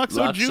and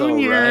Luxo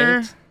Jr.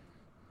 Right?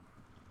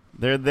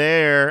 They're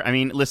there. I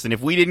mean, listen,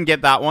 if we didn't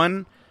get that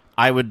one,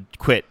 I would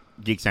quit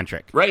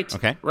Geekcentric. Right.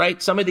 Okay.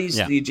 Right. Some of these,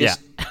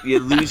 you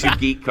lose your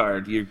geek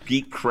card, your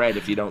geek cred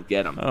if you don't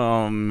get them.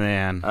 Oh,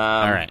 man.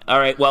 All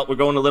right. Well, we're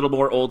going a little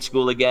more old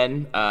school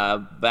again,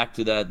 back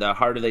to the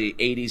heart of the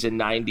 80s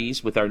and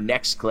 90s with our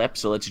next clip.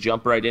 So let's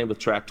jump right in with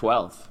track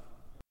 12.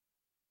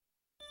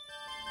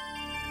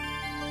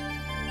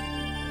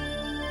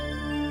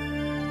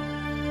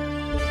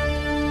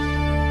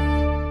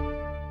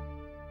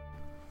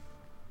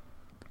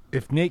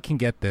 If Nate can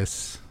get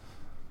this,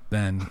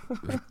 then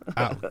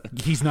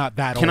he's not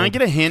that old. Can I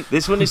get a hint?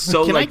 This one is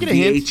so like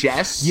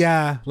VHS.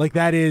 Yeah, like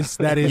that is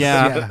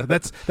yeah.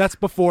 That's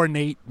before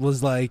Nate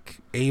was like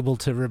able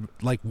to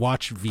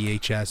watch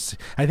VHS.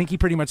 I think he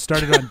pretty much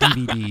started on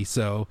DVD.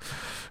 So,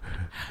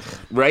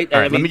 right. All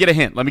right. Let me get a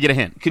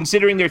hint.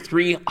 Considering their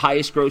three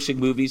highest grossing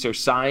movies are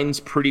Signs,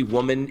 Pretty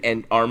Woman,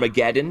 and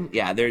Armageddon.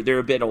 Yeah, they're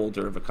a bit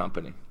older of a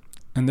company.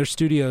 And their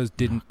studios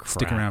didn't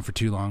stick around for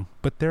too long,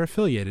 but they're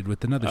affiliated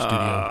with another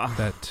studio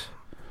that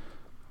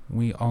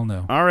we all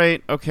know. All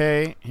right,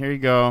 okay, here you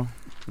go.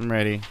 I'm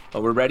ready.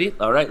 Oh, we're ready?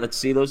 All right, let's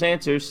see those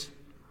answers.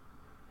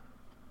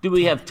 Do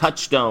we have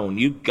Touchstone?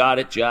 You got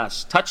it,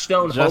 Just.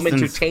 Touchstone Home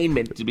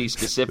Entertainment, to be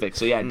specific.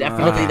 So, yeah,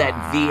 definitely that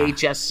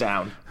VHS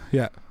sound.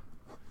 Yeah.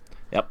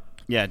 Yep.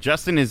 Yeah,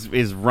 Justin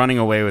is running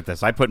away with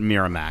this. I put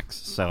Miramax,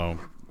 so...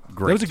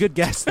 Great. That was a good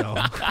guess, though.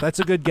 That's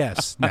a good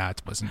guess. Nah,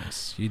 it wasn't.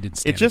 You didn't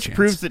stand It just a chance.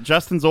 proves that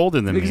Justin's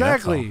older than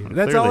exactly. me.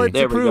 That's all it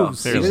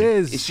proves. It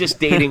is. It's just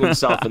dating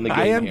himself in the game.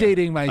 I am here.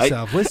 dating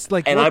myself.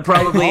 I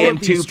probably am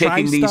too,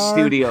 picking these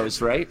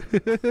studios, right?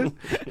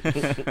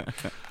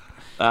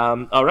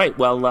 All right.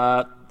 Well,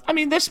 I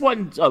mean, this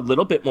one's a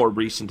little bit more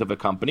recent of a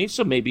company,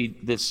 so maybe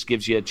this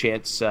gives you a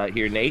chance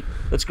here, Nate.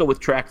 Let's go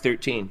with track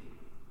 13.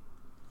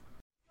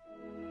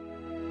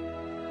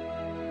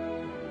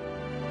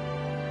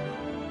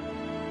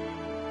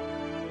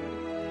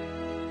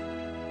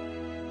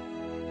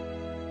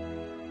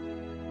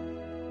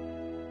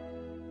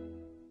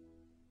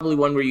 Probably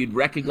one where you'd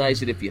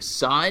recognize it if you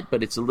saw it,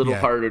 but it's a little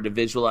harder to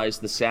visualize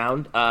the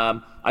sound.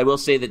 I will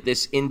say that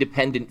this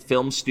independent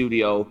film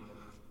studio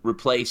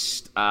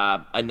replaced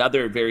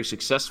another very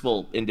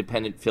successful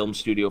independent film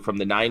studio from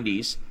the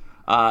 90s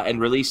and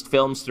released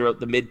films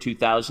throughout the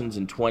mid-2000s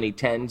and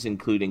 2010s,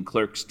 including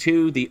Clerks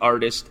 2, The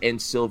Artist,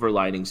 and Silver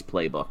Linings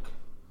Playbook.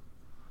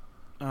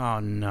 Oh,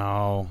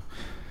 no.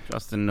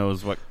 Justin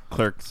knows what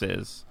Clerks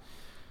is.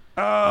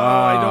 Oh,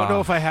 I don't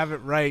know if I have it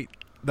right,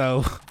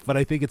 though, but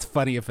I think it's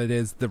funny if it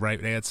is the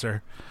right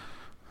answer.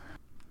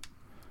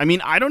 I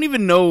mean, I don't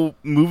even know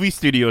movie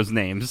studios'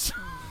 names.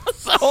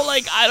 So,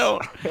 I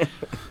don't...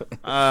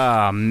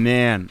 Oh,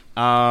 man.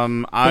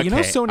 Okay. But you know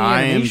Sony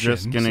Animation,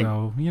 just gonna...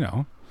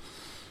 so,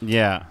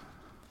 Yeah.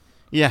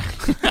 Yeah.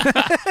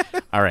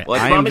 All right.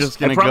 Well, I promise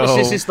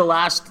this is the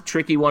last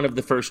tricky one of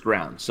the first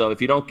round. So if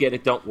you don't get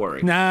it, don't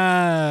worry.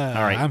 Nah.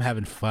 All right. I'm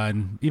having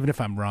fun, even if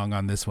I'm wrong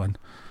on this one.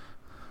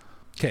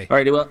 Okay. All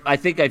right. Well, I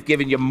think I've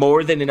given you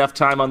more than enough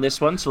time on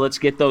this one. So let's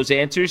get those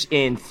answers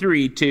in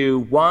 3, 2,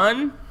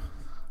 1.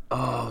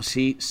 Oh,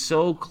 see,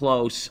 so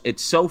close.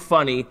 It's so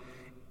funny.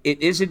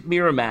 It isn't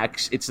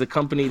Miramax. It's the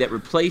company that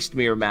replaced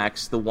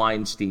Miramax, the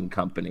Weinstein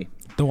Company.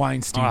 The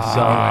Weinstein.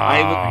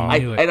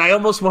 I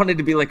almost wanted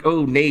to be like,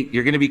 oh, Nate,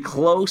 you're going to be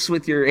close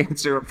with your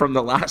answer from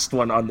the last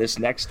one on this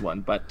next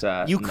one. But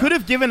you could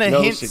have given a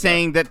hint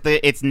saying that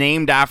it's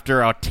named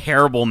after a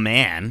terrible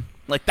man.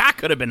 Like, that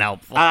could have been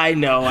helpful. I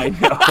know.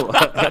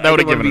 That would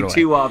have given it away.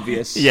 Too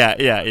obvious.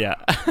 Yeah.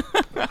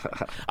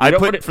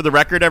 For the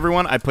record,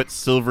 everyone, I put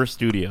Silver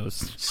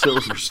Studios.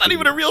 It's not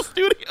even a real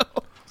studio.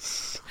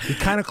 You're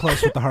kind of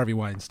close with the Harvey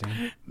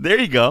Weinstein. There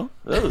you go.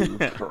 Ooh,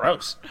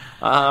 gross.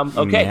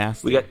 Okay,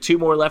 Nasty. We got 2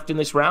 more left in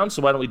this round,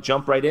 so why don't we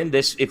jump right in?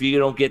 If you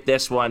don't get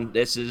this one,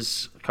 this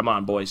is, come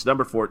on, boys,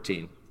 number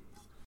 14.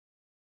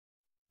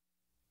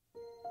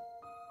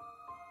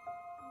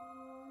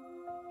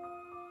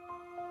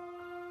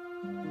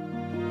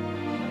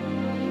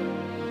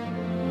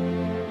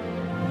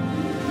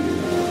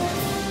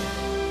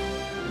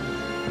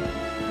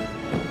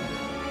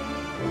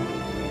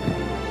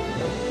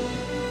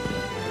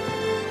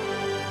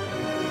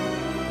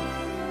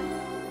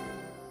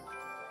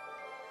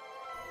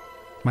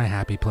 My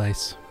happy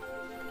place.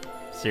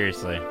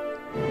 Seriously.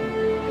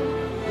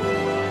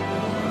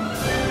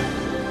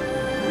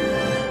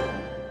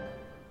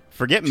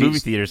 Forget movie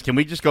theaters. Can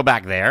we just go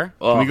back there?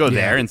 Can we go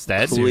there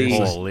instead? Please.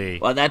 Holy.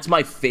 Well, that's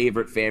my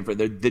favorite Fanfare.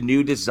 The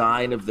new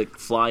design of the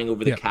flying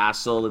over the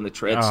castle and the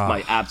it's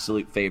my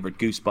absolute favorite.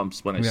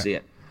 Goosebumps when I see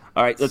it.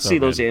 All right, let's see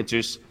those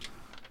answers.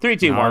 3,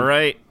 2, 1. All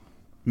right.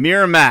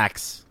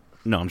 Miramax.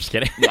 No, I'm just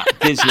kidding. Yeah,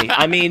 Disney.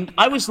 I mean,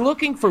 I was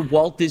looking for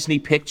Walt Disney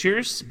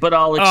Pictures, but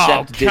I'll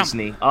accept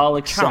Disney. I'll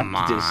accept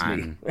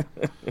Disney.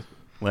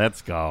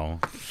 Let's go.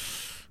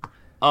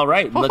 All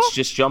right, let's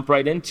just jump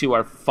right into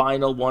our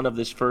final one of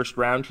this first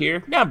round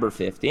here. Number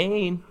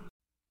 15.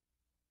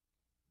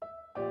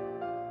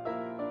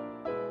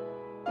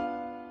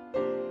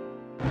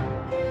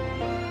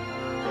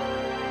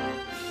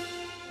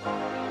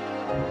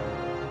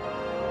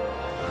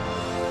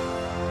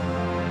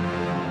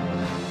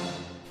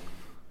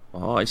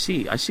 Oh, I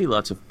see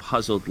lots of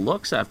puzzled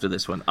looks after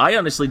this one. I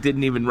honestly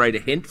didn't even write a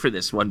hint for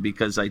this one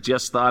because I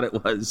just thought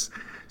it was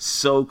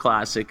so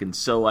classic and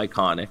so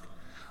iconic.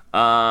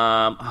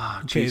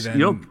 Okay,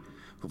 then.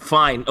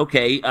 Fine.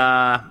 Okay.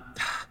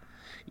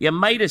 You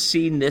might have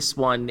seen this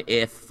one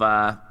if,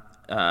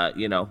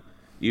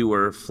 you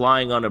were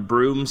flying on a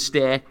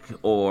broomstick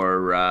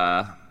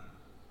or,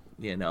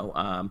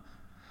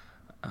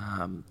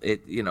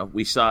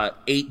 we saw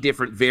 8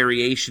 different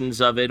variations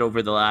of it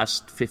over the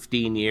last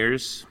 15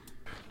 years.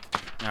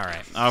 All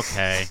right.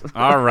 Okay.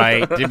 All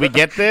right. Did we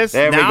get this?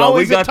 There we go.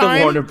 We got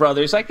the Warner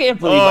Brothers. I can't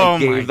believe I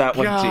gave that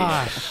one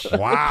to you.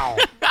 Wow.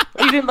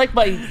 You didn't like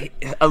my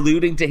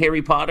alluding to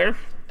Harry Potter?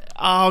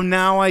 Oh,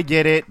 now I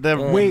get it. The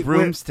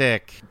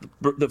broomstick.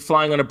 The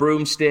flying on a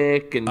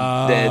broomstick, and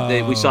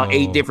we saw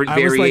 8 different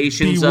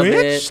variations of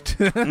it.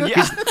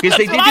 Because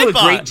they did do a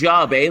great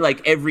job, eh?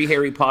 Like every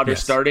Harry Potter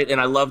started,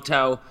 and I loved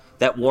how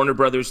that Warner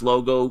Brothers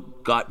logo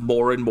got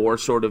more and more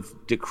sort of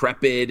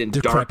decrepit and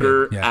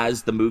darker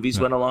as the movies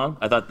went along.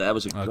 I thought that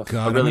was a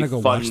really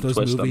fun watch those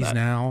twist movies on that.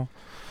 now.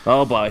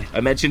 Oh boy,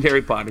 I mentioned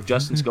Harry Potter.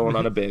 Justin's going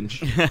on a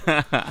binge.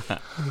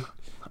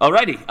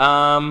 Alrighty,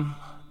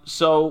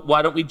 so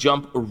why don't we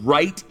jump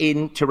right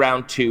into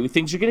round 2?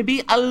 Things are going to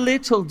be a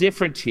little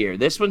different here.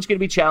 This one's going to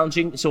be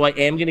challenging, so I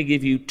am going to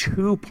give you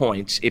 2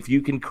 points if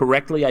you can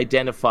correctly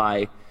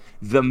identify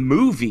the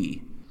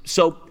movie.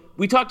 So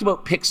we talked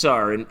about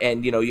Pixar,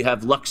 and you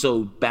have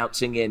Luxo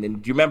bouncing in,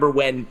 and do you remember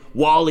when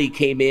Wall-E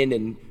came in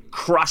and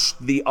crushed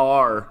the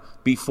R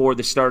before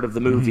the start of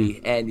the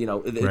movie?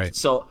 And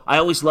so I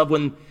always love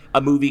when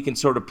a movie can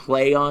sort of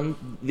play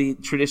on the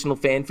traditional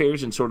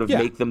fanfares and sort of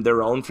make them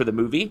their own for the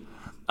movie.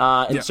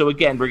 So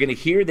again, we're going to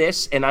hear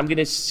this, and I'm going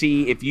to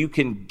see if you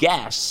can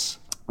guess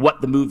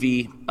what the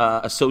movie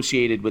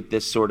associated with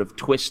this sort of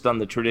twist on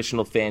the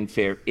traditional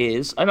fanfare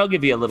is. And I'll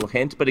give you a little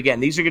hint, but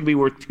again, these are going to be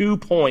worth 2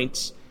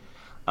 points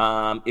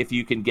if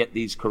you can get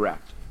these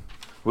correct.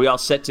 We all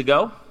set to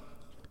go?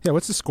 Yeah,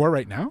 what's the score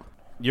right now?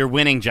 You're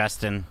winning,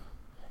 Justin.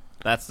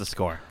 That's the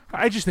score.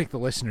 I just think the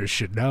listeners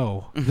should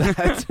know.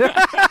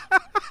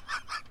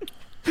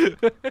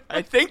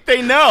 I think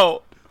they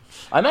know.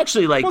 I'm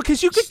actually like... Well,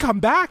 because you could come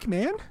back,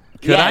 man.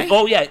 Could I?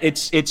 Oh, yeah,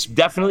 it's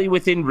definitely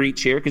within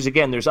reach here, because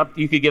again,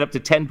 you could get up to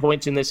 10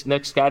 points in this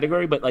next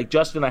category, but like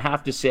Justin, I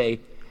have to say,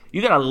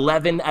 you got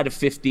 11 out of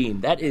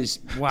 15. That is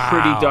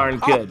pretty darn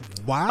good.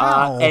 Oh,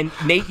 wow. And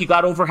Nate, you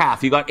got over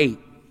half. You got 8.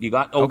 You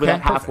got over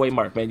that halfway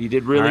mark, man. You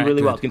did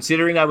really well,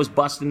 considering I was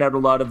busting out a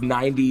lot of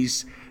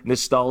 90s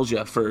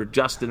nostalgia for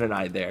Justin and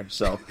I there.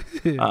 So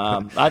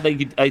I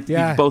think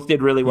you both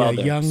did really well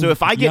there. So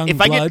if I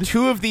get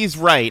 2 of these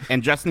right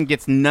and Justin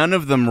gets none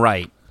of them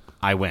right,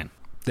 I win.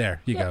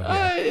 There you go.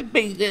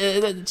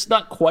 It's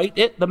not quite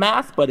the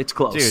math, but it's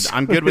close. Dude,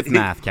 I'm good with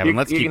math, Kevin.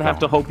 Let's keep going. You're going to have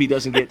to hope he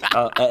doesn't get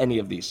any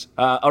of these.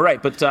 All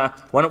right, but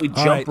why don't we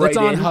jump right in? Let's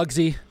on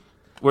Hugsy.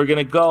 We're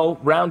going to go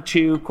round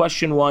 2,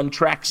 question 1,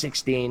 track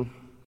 16.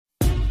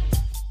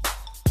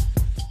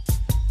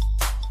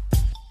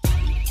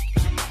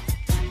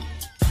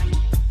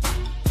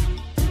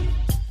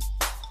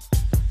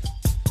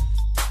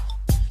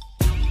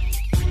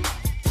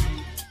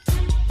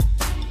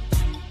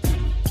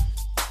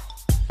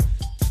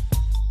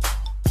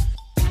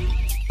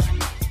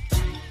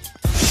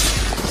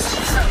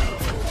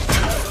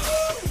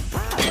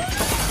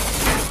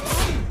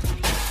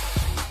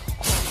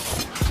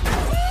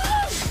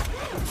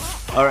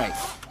 All right,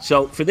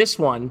 so for this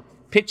one,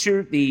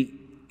 picture the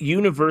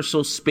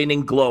universal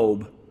spinning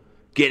globe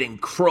getting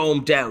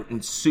chromed out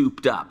and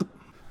souped up.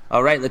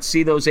 All right, let's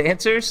see those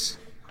answers.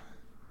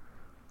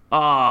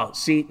 Oh,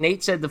 see,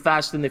 Nate said The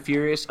Fast and the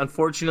Furious.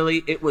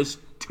 Unfortunately, it was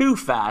Too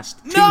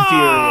Fast, Too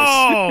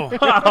Furious.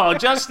 Oh,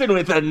 Justin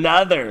with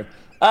another.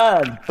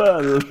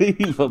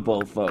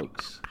 Unbelievable,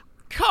 folks.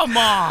 Come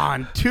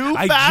on, Too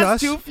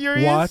Fast, Too Furious?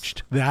 I just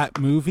watched that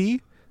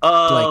movie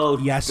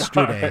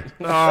yesterday.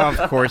 Oh,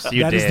 of course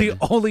you did. That is the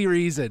only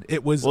reason.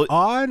 It was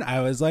on.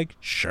 I was like,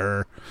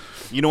 sure.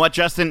 You know what,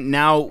 Justin?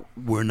 Now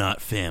we're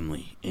not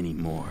family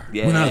anymore.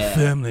 Yeah. We're not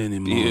family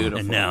anymore. Beautiful.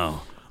 And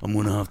now I'm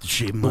going to have to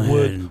shave my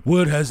head.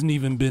 Wood hasn't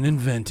even been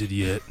invented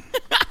yet.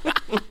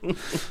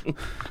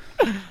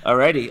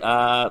 Alrighty.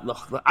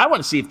 I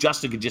want to see if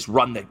Justin could just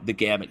run the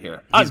gamut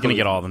here. He's going to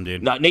get all of them,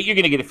 dude. No, Nate, you're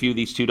going to get a few of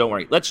these too. Don't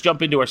worry. Let's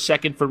jump into our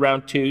second for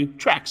round 2,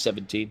 track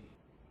 17.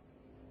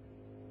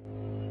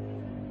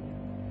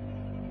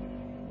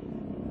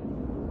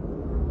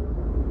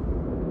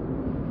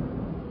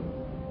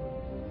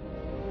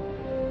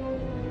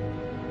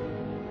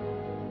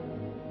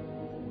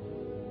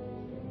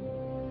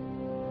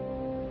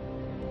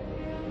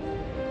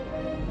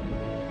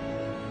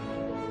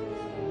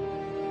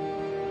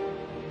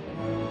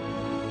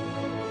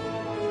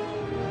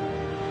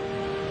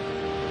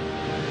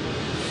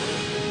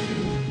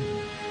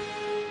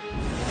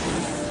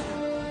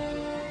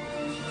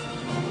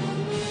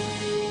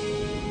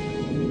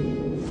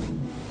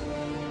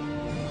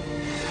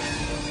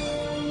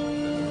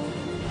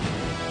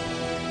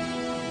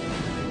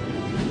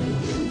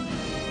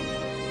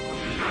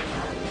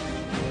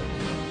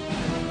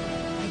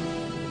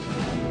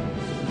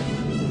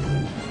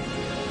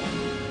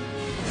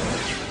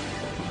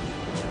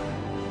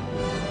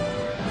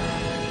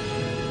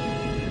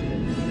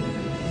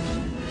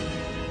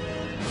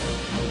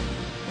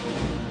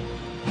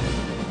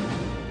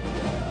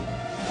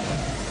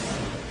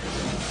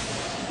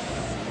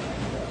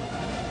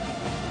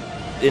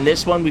 in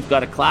this one, we've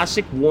got a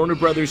classic Warner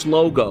Brothers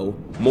logo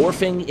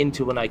morphing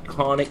into an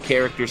iconic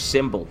character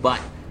symbol. But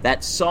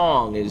that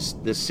song is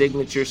the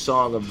signature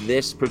song of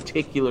this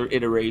particular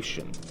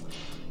iteration.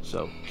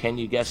 So, can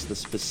you guess the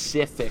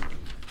specific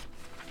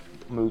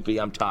movie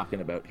I'm talking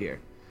about here?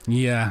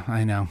 Yeah,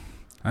 I know.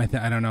 I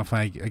don't know if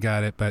I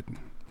got it, but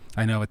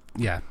I know it.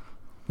 Yeah,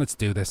 let's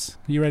do this.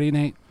 You ready,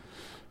 Nate?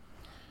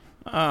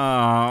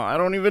 I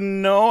don't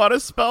even know how to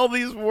spell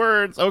these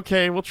words.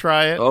 Okay, we'll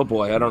try it. Oh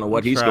boy, I don't know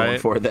what he's going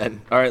for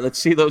then. All right, let's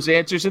see those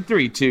answers in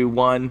 3, 2,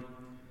 1.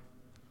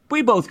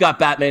 We both got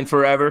Batman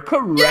Forever.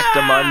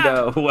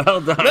 Correctamundo. Yeah!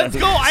 Well done. Let's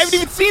go. I haven't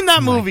even seen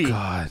that movie. Oh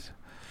my God.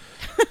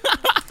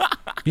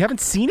 You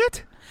haven't seen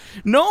it?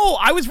 No,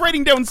 I was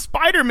writing down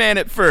Spider-Man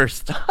at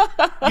first.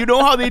 You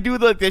know how they do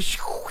this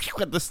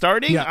at the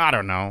starting? Yeah. I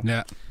don't know.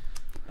 Yeah.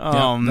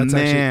 Oh, yeah, that's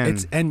man.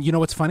 Actually, and you know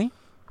what's funny?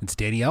 It's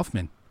Danny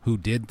Elfman who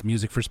did the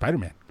music for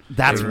Spider-Man.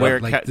 That's where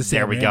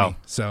there we go.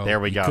 So there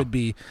we go. Could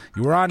be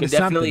you were on to Could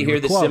something. definitely hear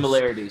the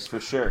similarities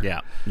for sure.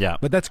 Yeah.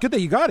 But that's good that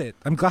you got it.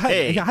 I'm glad.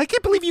 Hey. I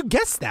can't believe you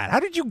guessed that.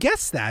 How did you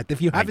guess that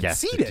if you haven't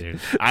seen it? Dude.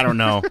 I don't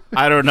know.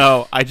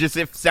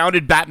 It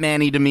sounded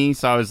Batman-y to me,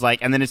 so I was like,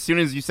 and then as soon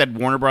as you said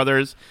Warner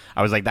Brothers,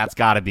 I was like, that's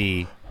got to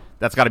be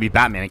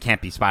Batman. It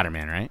can't be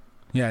Spider-Man, right?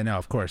 Yeah, no,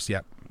 of course.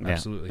 Yep. Yeah.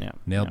 Absolutely. Yeah.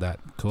 Nailed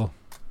that. Cool.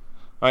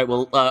 All right,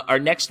 well, our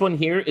next one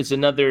here is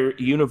another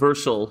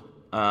Universal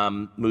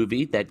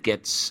movie that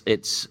gets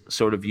its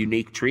sort of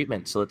unique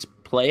treatment. So let's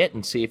play it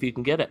and see if you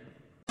can get it.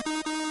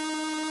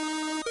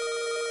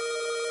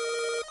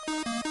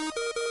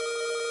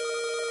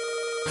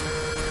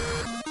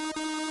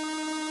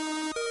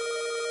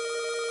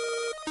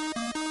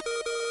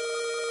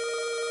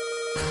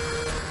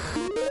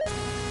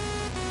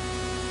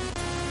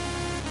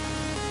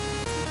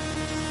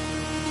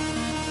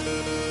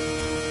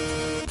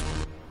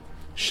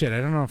 Shit,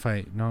 I don't know if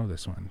I know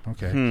this one.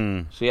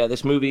 Okay. So yeah,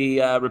 this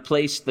movie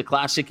replaced the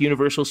classic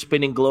Universal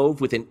spinning globe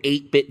with an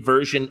 8-bit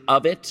version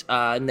of it,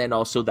 and then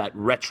also that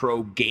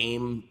retro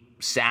game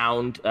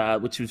sound,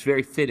 which was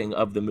very fitting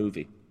of the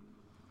movie.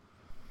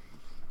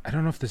 I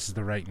don't know if this is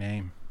the right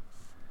name.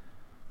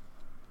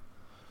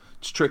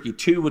 It's tricky.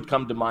 2 would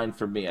come to mind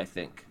for me, I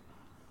think.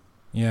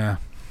 Yeah.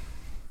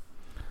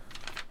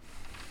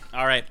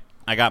 All right,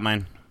 I got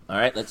mine. All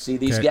right, let's see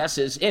these Okay.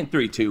 guesses in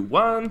 3, 2,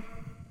 1.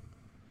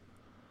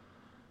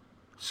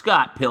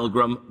 Scott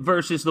Pilgrim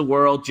versus the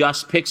World.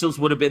 Just Pixels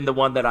would have been the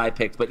one that I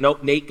picked, but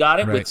nope, Nate got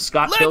it with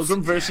Scott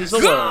Pilgrim versus the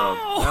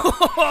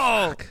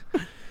World.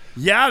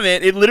 Yeah,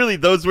 man. It literally,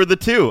 those were the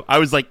two. I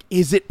was like,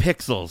 is it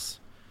Pixels?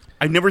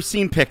 I've never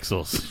seen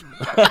Pixels.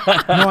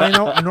 No, I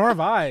know, nor have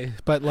I.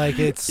 But like,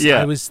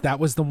 that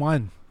was the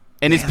one.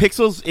 And is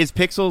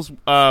Pixels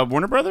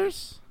Warner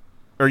Brothers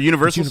or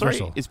Universal? It's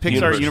Universal. Sorry, is Pixar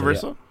Universal,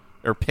 Universal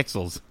or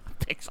Pixels?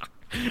 Pixar.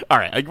 All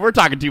right, we're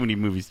talking too many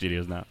movie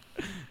studios now.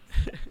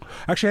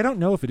 Actually, I don't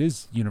know if it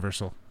is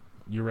Universal.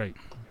 You're right.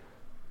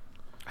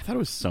 I thought it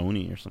was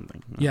Sony or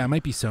something. No. Yeah, it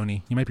might be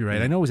Sony. You might be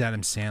right. I know it was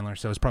Adam Sandler,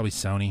 so it's probably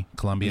Sony,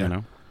 Columbia. You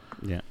know?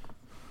 Yeah.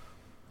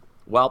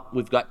 Well,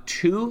 we've got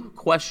 2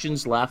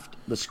 questions left.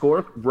 The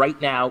score right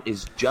now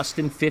is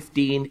Justin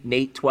 15,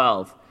 Nate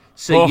 12.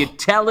 So you're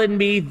telling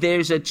me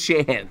there's a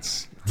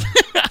chance?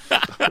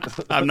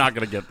 I'm not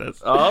going to get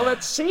this. Oh,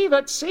 let's see.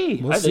 We'll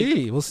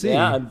see.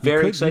 Yeah, I'm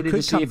very You excited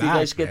to see come if you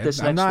guys get man.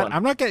 this next one.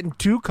 I'm not getting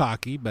too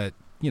cocky, but,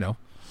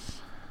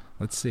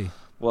 let's see.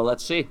 Well,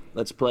 let's see.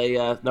 Let's play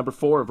number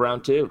 4 of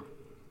round 2.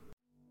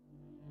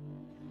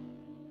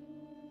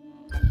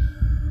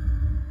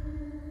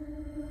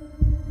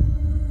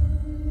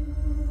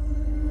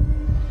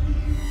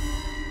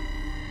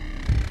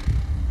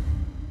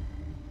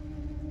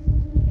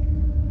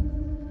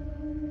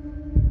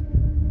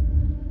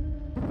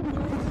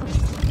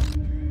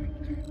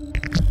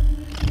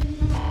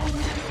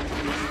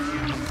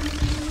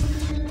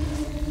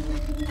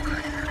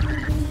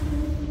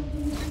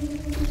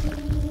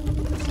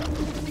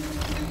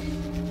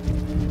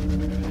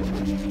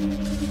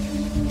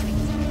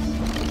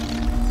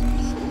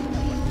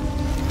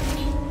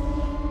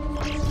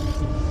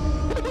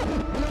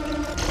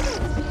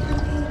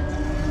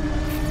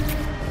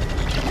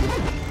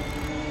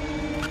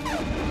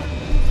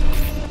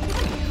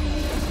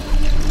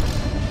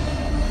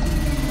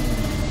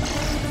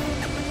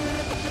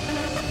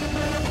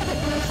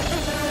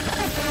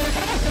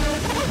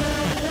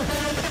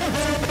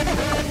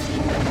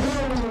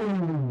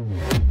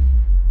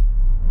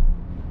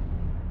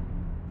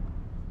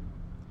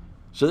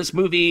 So this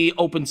movie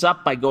opens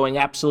up by going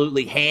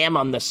absolutely ham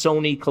on the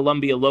Sony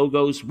Columbia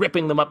logos,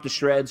 ripping them up to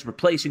shreds,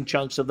 replacing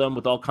chunks of them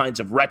with all kinds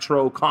of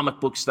retro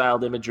comic book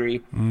styled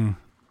imagery.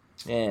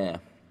 Yeah.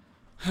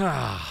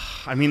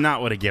 I mean,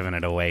 that would have given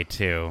it away,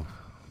 too.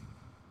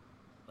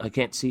 I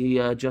can't see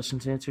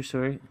Justin's answer,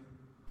 sorry.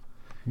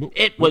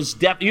 It was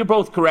you're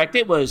both correct.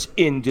 It was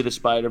Into the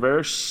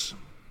Spider-Verse.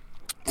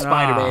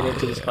 Spider-Man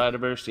Into the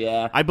Spider-Verse,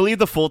 yeah. I believe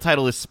the full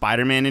title is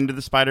Spider-Man Into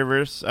the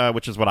Spider-Verse,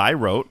 which is what I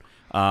wrote.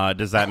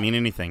 Does that mean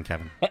anything,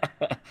 Kevin?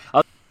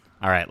 All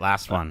right,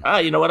 last one.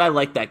 You know what? I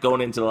like that going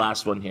into the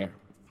last one here.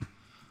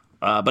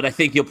 But I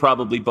think you'll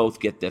probably both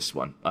get this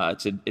one.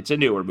 It's a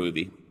newer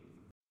movie.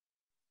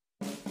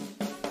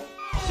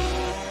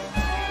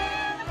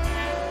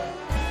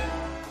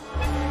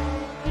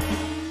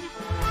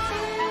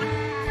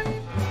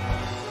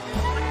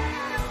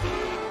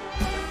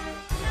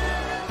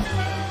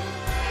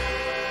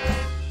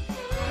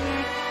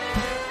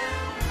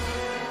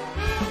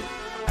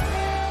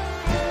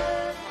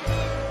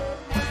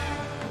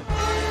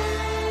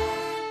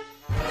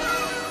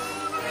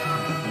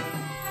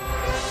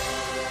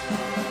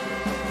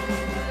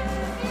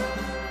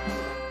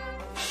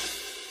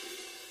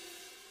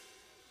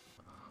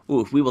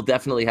 Ooh, we will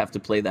definitely have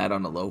to play that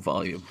on a low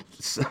volume.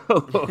 So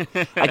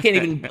I can't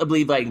even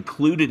believe I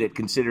included it,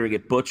 considering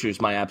it butchers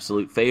my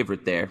absolute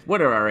favorite there. What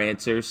are our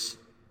answers?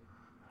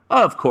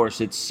 Of course,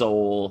 it's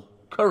Soul.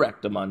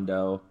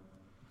 Correctamundo.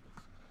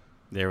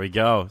 There we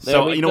go.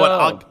 There we you know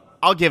go. what?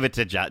 I'll give it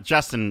to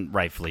Justin.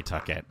 Rightfully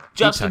took it.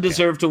 Justin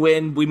deserved to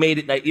win. We made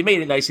it. You made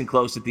it nice and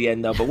close at the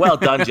end, though. But well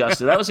done,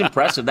 Justin. That was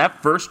impressive.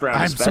 That first round,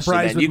 I'm especially.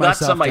 surprised Man. with You got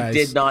myself, some I guys.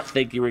 did not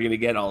think you were going to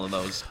get all of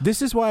those.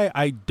 This is why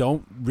I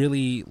don't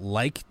really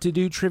like to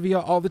do trivia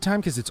all the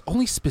time, because it's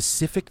only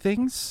specific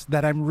things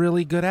that I'm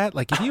really good at.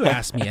 Like if you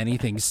ask me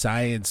anything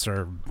science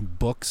or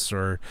books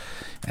or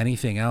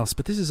anything else,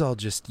 but this is all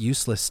just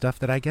useless stuff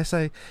that I guess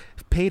I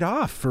paid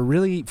off for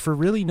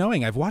really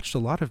knowing. I've watched a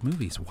lot of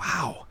movies.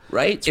 Wow.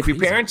 Right? It's If your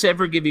crazy. parents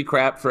ever give you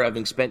crap for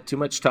having spent too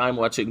much time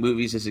watching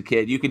movies as a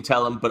kid, you can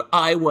tell them, but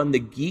I won the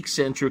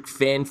Geekcentric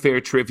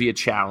Fanfare Trivia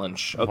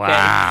Challenge. Okay?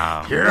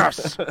 Wow.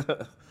 Yes.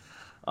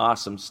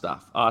 Awesome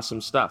stuff. Awesome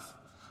stuff.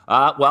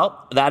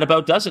 Well, that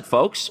about does it,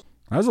 folks.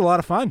 That was a lot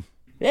of fun.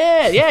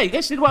 Yeah, you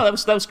guys did well.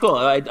 That was cool.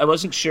 I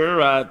wasn't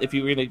sure if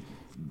you were going to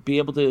be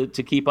able to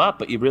keep up,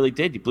 but you really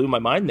did. You blew my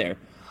mind there.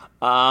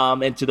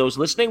 And to those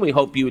listening, we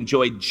hope you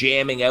enjoyed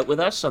jamming out with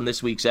us on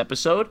this week's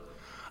episode.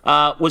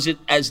 Was it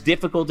as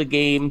difficult a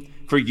game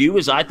for you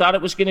as I thought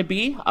it was going to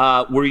be?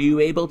 Were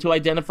you able to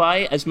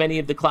identify as many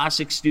of the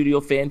classic studio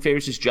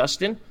fanfares as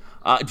Justin?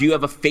 Do you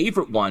have a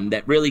favorite one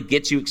that really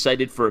gets you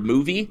excited for a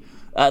movie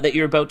that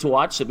you're about to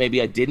watch that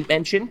maybe I didn't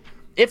mention?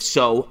 If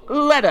so,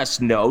 let us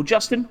know.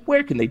 Justin,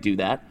 where can they do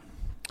that?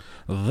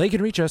 They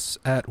can reach us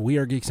at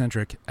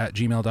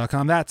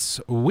wearegeekcentric@gmail.com. That's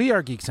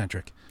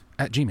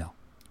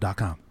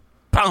wearegeekcentric@gmail.com.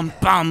 Bum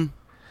bum.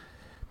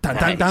 Dun,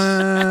 dun,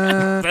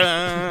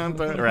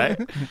 dun. Right?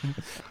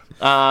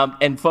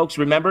 And folks,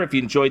 remember, if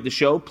you enjoyed the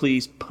show,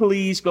 please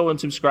go and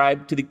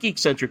subscribe to the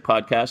Geekcentric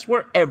podcast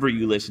wherever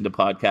you listen to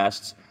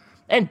podcasts,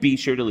 and be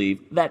sure to leave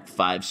that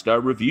 5-star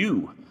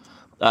review.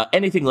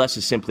 Anything less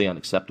is simply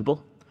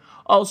unacceptable.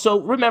 Also,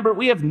 remember,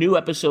 we have new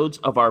episodes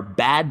of our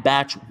Bad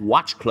Batch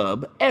Watch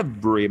Club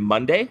every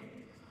Monday.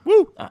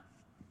 Woo!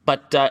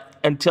 But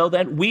until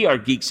then, we are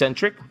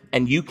Geekcentric,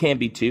 and you can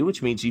be too,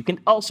 which means you can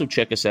also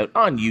check us out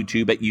on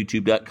YouTube at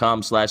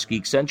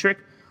youtube.com/Geekcentric.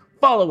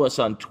 Follow us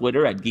on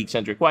Twitter at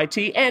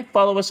GeekcentricYT, and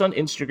follow us on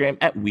Instagram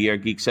at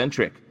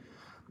WeAreGeekcentric.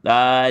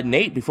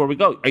 Nate, before we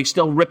go, are you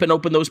still ripping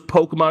open those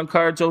Pokemon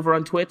cards over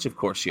on Twitch? Of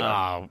course you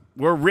are.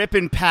 We're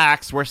ripping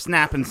packs. We're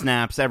snapping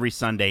snaps every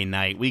Sunday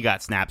night. We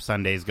got Snap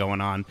Sundays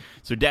going on.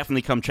 So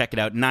definitely come check it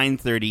out,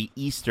 9:30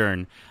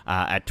 Eastern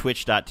at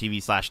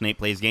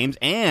twitch.tv/NatePlaysGames.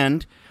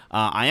 And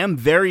I am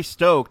very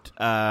stoked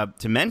to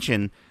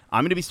mention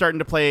I'm going to be starting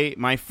to play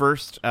my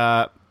first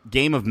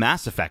game of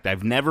Mass Effect.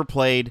 I've never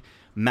played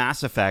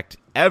Mass Effect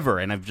ever,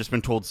 and I've just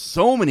been told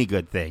so many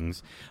good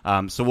things.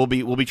 So we'll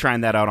be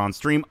trying that out on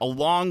stream,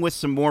 along with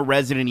some more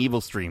Resident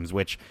Evil streams,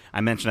 which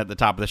I mentioned at the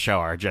top of the show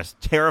are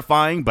just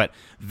terrifying, but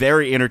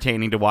very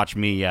entertaining to watch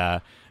me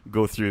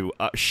go through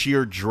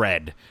sheer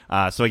dread.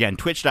 So again,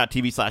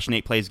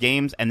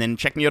 twitch.tv/NatePlaysGames, and then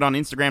check me out on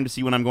Instagram to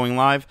see when I'm going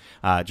live.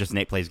 Just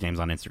Nate Plays Games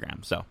on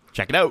Instagram. So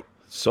check it out.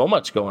 So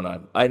much going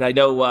on. And I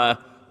know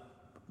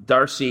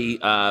Darcy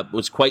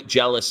was quite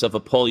jealous of a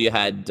poll you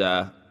had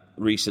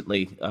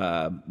recently.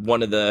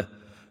 One of the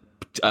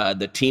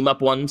team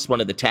up ones, one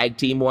of the tag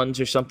team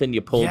ones or something.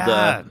 You pulled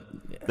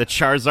the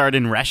Charizard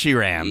and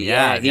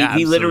Reshiram.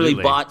 He literally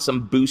bought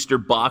some booster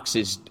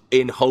boxes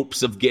in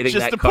hopes of getting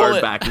Just that to pull card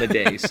it. back in the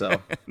day.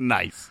 So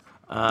Nice.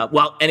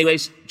 well,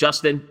 anyways,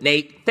 Justin,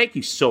 Nate, thank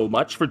you so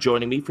much for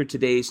joining me for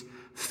today's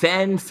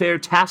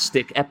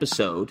fantastic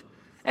episode.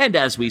 And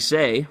as we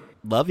say,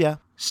 Love ya.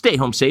 stay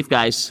home safe,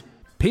 guys.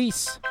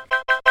 Peace.